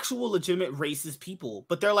 there's actual legitimate racist people,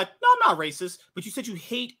 but they're like, no, I'm not racist. But you said you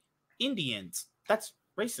hate Indians. That's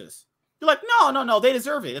racist. You're like, no, they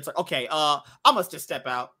deserve it. It's like, okay, I must just step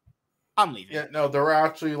out. I'm leaving. Yeah, no, they're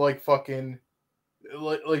actually like fucking,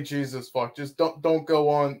 like Jesus fuck. Just don't go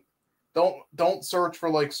on, don't search for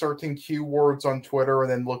like certain keywords on Twitter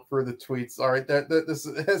and then look for the tweets. All right, this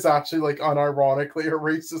is actually like unironically a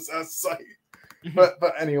racist ass site. but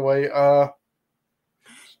anyway,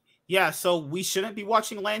 yeah. So we shouldn't be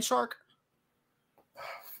watching Land Shark.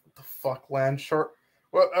 What the fuck, Land Shark?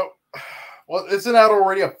 Well, isn't that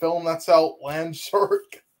already a film that's out, Land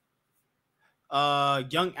Shark?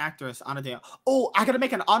 Young actress Ana de. Oh, I gotta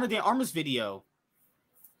make an Ana de Armas video.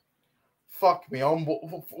 Fuck me.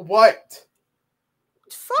 What?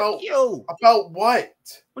 Fuck you. About what?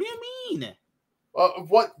 What do you mean?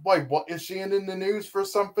 What? Why? What is she in the news for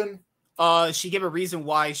something? She gave a reason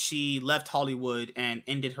why she left Hollywood and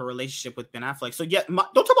ended her relationship with Ben Affleck. So yeah,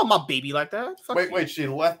 don't talk about my baby like that. Fuck wait, she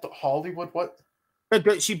left Hollywood? What?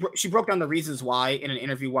 She broke down the reasons why in an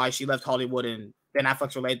interview why she left Hollywood and Ben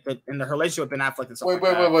Affleck's in her relationship with Ben Affleck and stuff wait.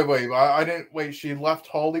 I didn't wait. She left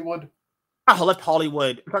Hollywood. I left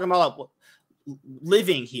Hollywood. I'm talking about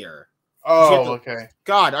living here. Oh, okay.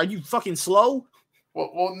 God, are you fucking slow?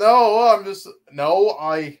 Well, no. I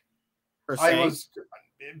was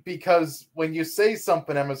because when you say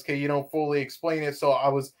something, MSK, you don't fully explain it. So I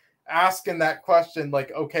was asking that question,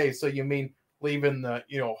 like, okay, so you mean leaving the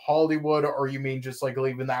Hollywood, or you mean just like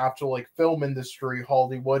leaving the actual like film industry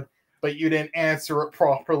Hollywood? But you didn't answer it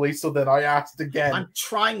properly, so then I asked again. I'm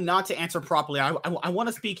trying not to answer properly. I want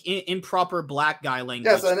to speak improper black guy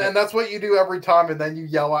language. Yes, and that's what you do every time, and then you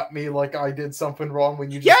yell at me like I did something wrong when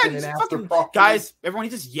you just didn't answer properly. Guys, everyone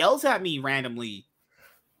just yells at me randomly.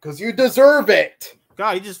 Because you deserve it.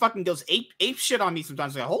 God, he just fucking goes ape shit on me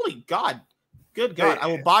sometimes. Like, holy God. Good God. I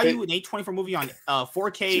will buy you an A24 movie on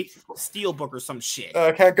 4K Steelbook or some shit.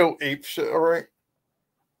 I can't go ape shit, all right?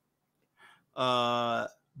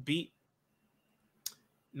 Beat.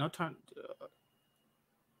 No time.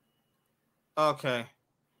 Okay.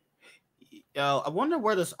 I wonder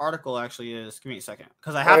where this article actually is. Give me a second,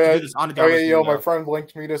 because I have to do this on the my friend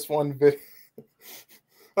linked me this one video.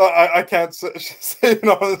 I can't say it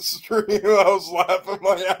on the stream. I was laughing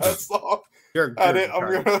my ass off. I'm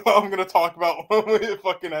gonna talk about when we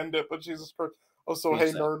fucking end it. But Jesus Christ! Also,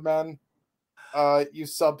 hey nerd man, you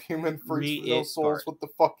subhuman freaks with no souls. What the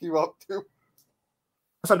fuck you up to?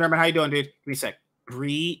 What's up, nerd man? How you doing, dude? Give me a sec.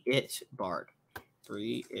 Bree it Bard.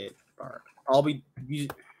 I'll be.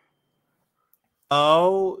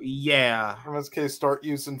 Oh yeah. In this case, start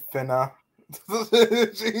using Finna.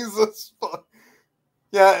 Jesus fuck.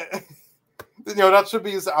 Yeah, that should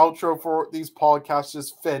be his outro for these podcasts.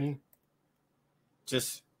 Just Finn.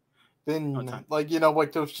 Just Finn, like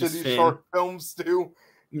those shitty Finn. Short films do.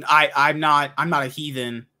 I'm not a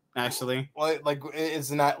heathen, actually. Like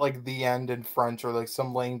isn't that like the end in French or like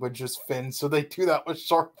some language is Finn? So they do that with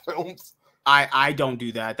short films. I don't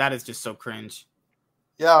do that. That is just so cringe.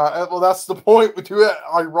 Yeah, well, that's the point. We do it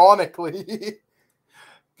ironically.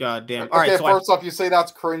 God damn. All right. So first off, you say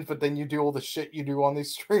that's cringe, but then you do all the shit you do on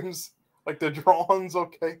these streams, like the drawings.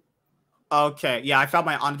 Okay. Yeah, I found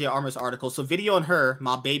my Ana de Armas article. So video on her,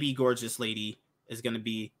 my baby gorgeous lady, is gonna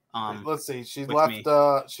be. Let's see. She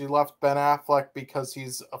left. She left Ben Affleck because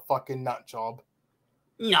he's a fucking nut job.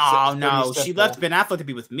 No. She left Ben Affleck to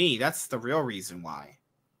be with me. That's the real reason why.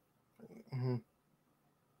 Mm-hmm.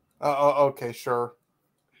 Okay. Sure.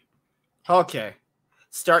 Okay.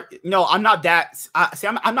 No, I'm not that. See,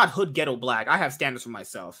 I'm not hood ghetto black. I have standards for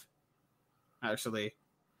myself. Actually,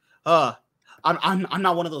 I'm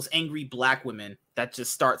not one of those angry black women that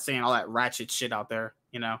just start saying all that ratchet shit out there,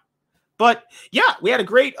 But yeah, we had a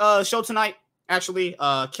great show tonight. Actually,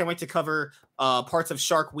 can't wait to cover parts of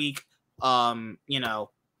Shark Week.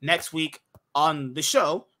 Next week on the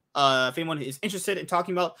show. If anyone is interested in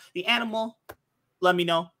talking about the animal, let me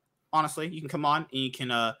know. Honestly, you can come on and you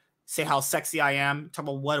can say how sexy I am. Talk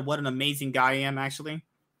about what an amazing guy I am. Actually,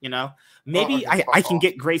 you know, maybe I can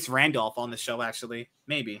get Grace Randolph on the show. Actually,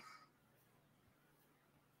 maybe.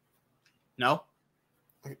 No.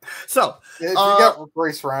 So if you get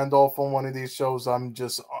Grace Randolph on one of these shows, I'm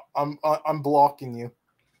blocking you.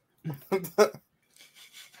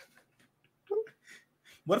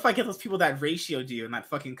 What if I get those people that ratioed you in that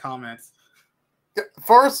fucking comments?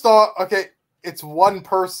 First off, okay, it's one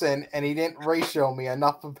person and he didn't ratio me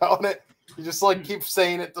enough about it. He just like keeps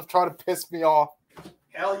saying it to try to piss me off.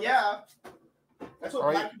 Hell yeah. That's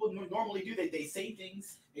what black people normally do. They say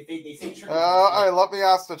things. They say true. All right, let me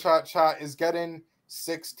ask the chat. Is getting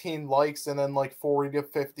 16 likes and then like 40 to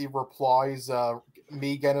 50 replies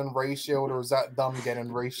me getting ratioed, or is that them getting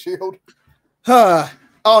ratioed?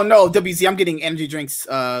 Oh no, WZ, I'm getting energy drinks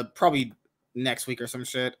probably next week or some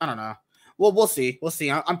shit. I don't know. Well, we'll see.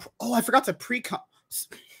 I forgot to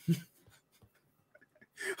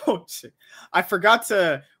oh shit. I forgot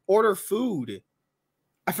to order food.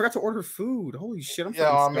 Holy shit, I'm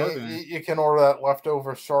fucking starving. You can order that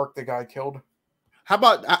leftover shark the guy killed. How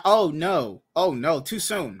about oh no, too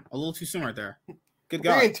soon. A little too soon right there. Good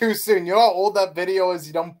God. Ain't too soon. You know how old that video is,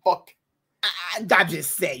 you dumb fuck? I'm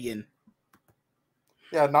just saying.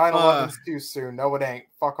 Yeah, 9/11's too soon. No, it ain't.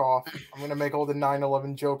 Fuck off. I'm gonna make all the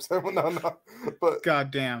 9/11 jokes. No. But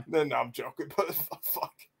goddamn. No, I'm joking. But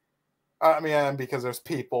fuck. I mean, because there's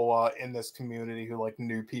people in this community who like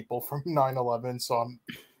knew people from 9/11, so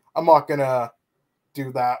I'm not gonna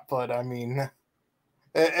do that. But I mean,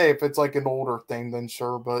 hey, if it's like an older thing, then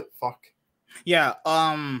sure. But fuck. Yeah.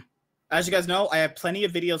 As you guys know, I have plenty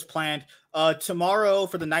of videos planned. Tomorrow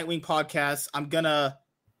for the Nightwing podcast, I'm gonna.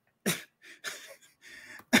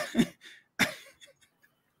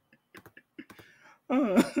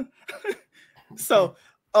 So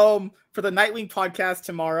for the Nightwing podcast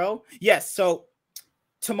tomorrow, yes, so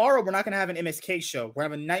tomorrow we're not going to have an MSK show. We're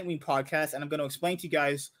going to have a Nightwing podcast, and I'm going to explain to you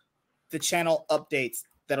guys the channel updates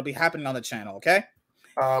that'll be happening on the channel. Okay,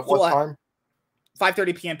 what time?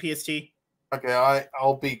 5:30 p.m. PST. Okay,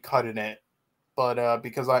 I'll be cutting it, but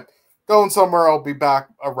because I'm going somewhere, I'll be back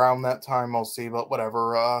around that time. I'll see, but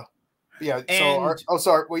whatever. Yeah. So,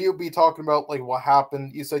 sorry. Will you be talking about like what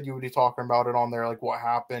happened? You said you would be talking about it on there, like what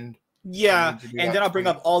happened. Yeah, and then I'll bring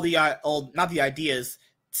up all the not the ideas,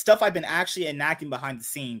 stuff I've been actually enacting behind the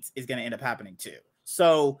scenes is going to end up happening too.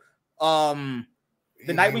 So, the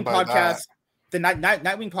Nightwing podcast,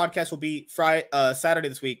 Nightwing podcast will be Saturday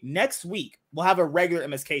this week. Next week we'll have a regular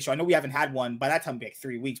MSK show. I know we haven't had one by that time, it'll be like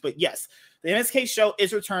 3 weeks, but yes, the MSK show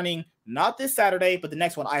is returning not this Saturday, but the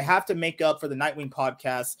next one. I have to make up for the Nightwing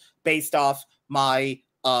podcast based off my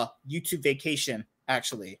YouTube vacation.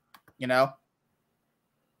 Actually, you know.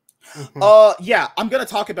 Mm-hmm. Yeah, I'm gonna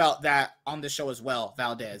talk about that on the show as well,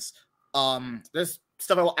 Valdez. There's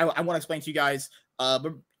stuff I want to explain to you guys.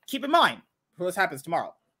 But keep in mind, what happens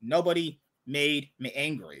tomorrow. Nobody made me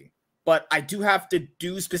angry, but I do have to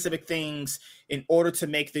do specific things in order to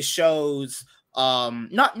make the shows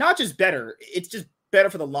not just better. It's just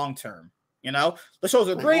better for the long term. You know, the shows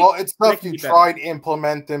are great. Well, it's stuff you tried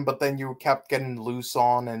implementing, but then you kept getting loose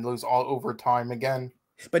on and lose all over time again.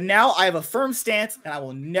 But now I have a firm stance, and I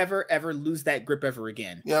will never, ever lose that grip ever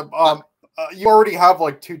again. Yeah, you already have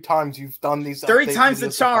like 2 times you've done these. 30 times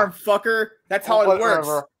the charm, fucker. That's how it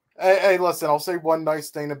works. Hey, listen, I'll say one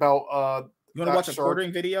nice thing about you want to watch a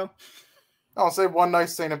quartering video? I'll say one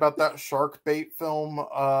nice thing about that shark bait film.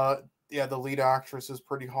 Yeah, the lead actress is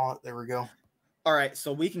pretty hot. There we go. All right,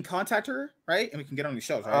 so we can contact her, right? And we can get on the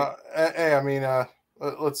shows, right? Hey, I mean,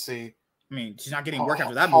 let's see. I mean, she's not getting work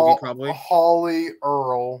after that movie, probably. Holly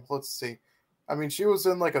Earl. Let's see. I mean, she was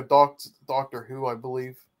in like a Doctor Who, I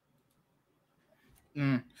believe.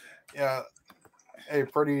 Yeah. Hey,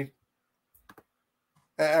 pretty.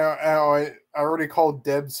 I already called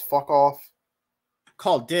dibs. Fuck off.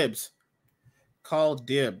 Call dibs.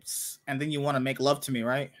 And then you want to make love to me,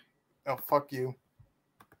 right? Oh, fuck you.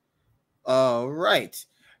 All right.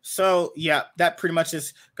 So, yeah, that pretty much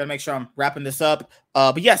is going to make sure I'm wrapping this up.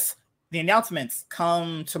 But yes. The announcements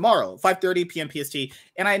come tomorrow, 5:30 p.m. PST.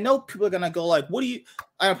 And I know people are going to go like, I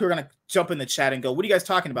know people are going to jump in the chat and go, what are you guys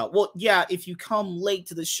talking about? Well, yeah, if you come late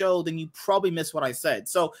to the show, then you probably missed what I said.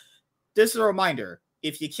 So this is a reminder.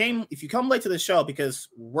 If you come late to the show because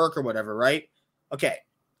work or whatever, right? Okay.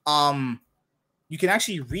 You can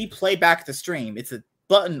actually replay back the stream. It's a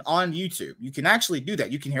button on YouTube. You can actually do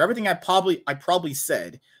that. You can hear everything I probably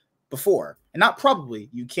said before. And not probably,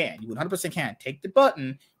 you can. You 100% can. Take the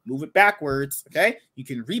button, move it backwards, okay? You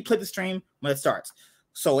can replay the stream when it starts.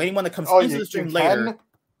 So anyone that comes into the stream later,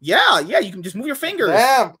 Yeah, you can just move your fingers.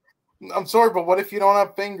 Damn. I'm sorry, but what if you don't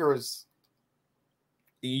have fingers?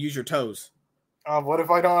 You use your toes. What if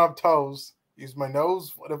I don't have toes? Use my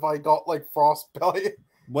nose? What if I got like frostbite?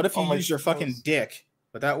 What if you use your fucking dick?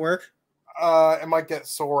 Would that work? It might get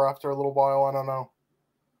sore after a little while. I don't know.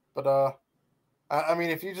 But I mean,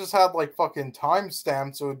 if you just had like fucking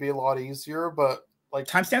timestamps, it would be a lot easier. But like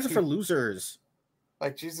timestamps are for losers.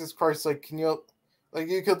 Like Jesus Christ, like can you, like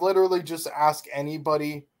you could literally just ask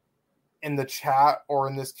anybody in the chat or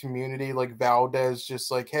in this community, like Valdez,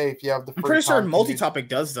 just like, hey, if you have the free I'm pretty sure time, Multi-Topic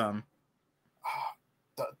does them.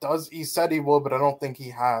 He said he would, but I don't think he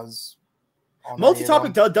has.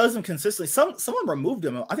 Multi-Topic does them consistently. Someone removed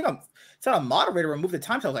them. I think a moderator removed the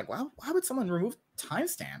timestamps. I was like, wow, why would someone remove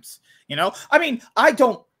timestamps? You know, I mean, I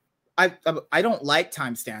don't like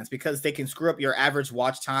timestamps because they can screw up your average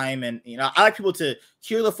watch time, and you know, I like people to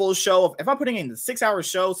hear the full show. If I'm putting in the 6-hour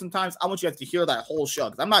show, sometimes I want you to hear that whole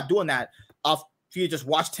show because I'm not doing that off. If you just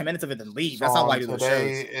watch 10 minutes of it and leave, that's not why I do those shows.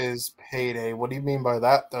 Today is payday. What do you mean by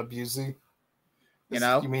that, WZ? You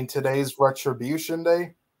know, you mean today's Retribution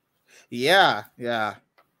Day? Yeah.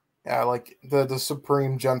 Like the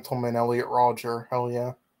supreme gentleman, Elliot Rodger. Hell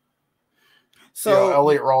yeah. So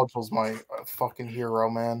Elliot Rodger's my fucking hero,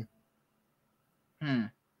 man.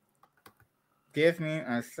 Give me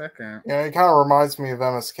a second. Yeah, it kind of reminds me of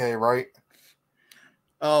MSK, right?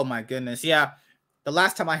 Oh my goodness, yeah. The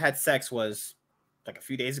last time I had sex was like a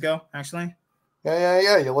few days ago, actually.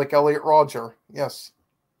 Yeah. You like Elliot Rodger? Yes.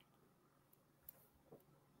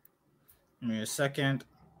 Give me a second.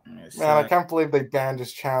 Man, I can't believe they banned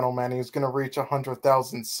his channel, man. He was gonna reach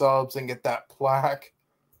 100,000 subs and get that plaque.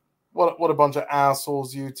 What a bunch of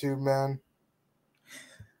assholes, YouTube, man.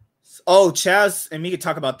 Oh, Chaz and me could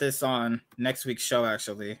talk about this on next week's show,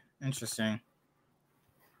 actually. Interesting.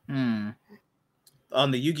 On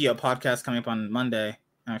the Yu-Gi-Oh! Podcast coming up on Monday,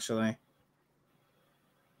 actually.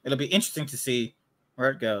 It'll be interesting to see where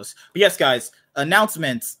it goes. But yes, guys,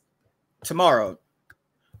 announcements tomorrow.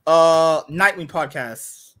 Nightwing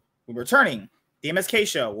Podcast will be returning. The MSK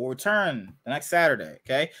show will return the next Saturday,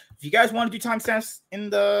 okay? If you guys want to do timestamps in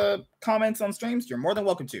the comments on streams, you're more than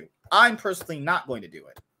welcome to. I'm personally not going to do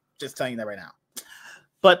it. Just telling you that right now.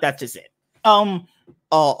 But that's just it.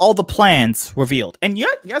 All the plans revealed. And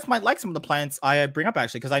you guys might like some of the plans I bring up,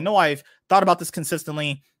 actually, because I know I've thought about this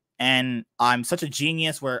consistently, and I'm such a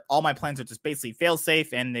genius where all my plans are just basically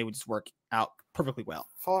fail-safe, and they would just work out perfectly well.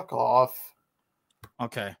 Fuck off.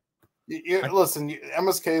 Okay. Listen,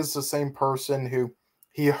 MSK is the same person who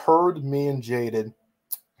he heard me and Jaded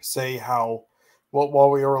say how,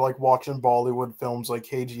 while we were like watching Bollywood films like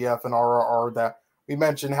KGF and RRR, that we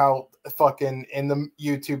mentioned how fucking in the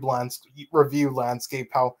YouTube review landscape,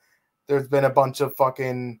 how there's been a bunch of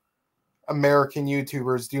fucking American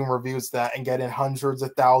YouTubers doing reviews of that and getting hundreds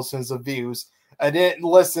of thousands of views. I didn't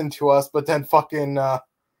listen to us, but then fucking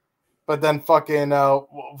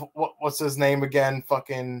what's his name again?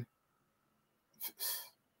 Fucking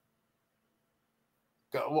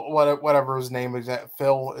whatever his name is.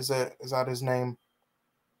 Phil, is that his name?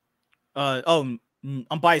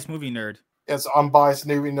 Unbiased movie nerd. Yes, unbiased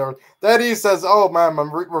movie nerd. Then he says, "Oh man, my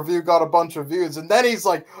review got a bunch of views," and then he's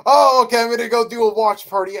like, "Oh, okay, I'm gonna go do a watch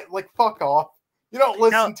party." Like, fuck off. You don't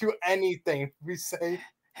listen to anything we say.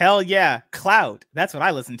 Hell yeah, Cloud. That's what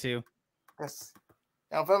I listen to. Yes.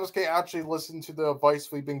 Now, if MSK actually listened to the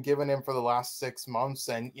advice we've been giving him for the last 6 months,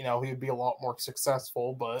 then he would be a lot more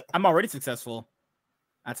successful. But I'm already successful.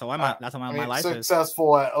 That's how my life is.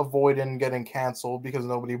 Successful at avoiding getting canceled because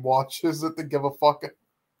nobody watches it to give a fuck.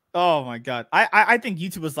 Oh my god, I think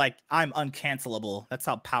YouTube was like, I'm uncancelable. That's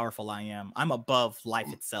how powerful I am. I'm above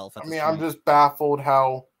life itself. I'm just baffled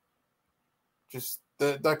how just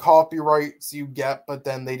the copyrights you get, but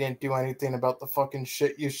then they didn't do anything about the fucking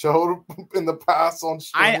shit you showed in the past on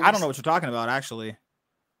streams. I don't know what you're talking about, actually.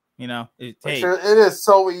 It is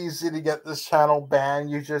so easy to get this channel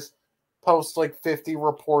banned. You just post like 50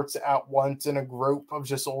 reports at once in a group of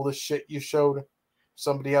just all the shit you showed.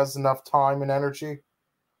 Somebody has enough time and energy.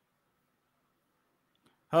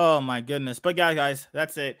 Oh my goodness. But guys,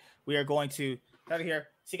 that's it. We are going to out of here.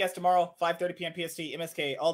 See you guys tomorrow, 5:30 p.m. PST, MSK. All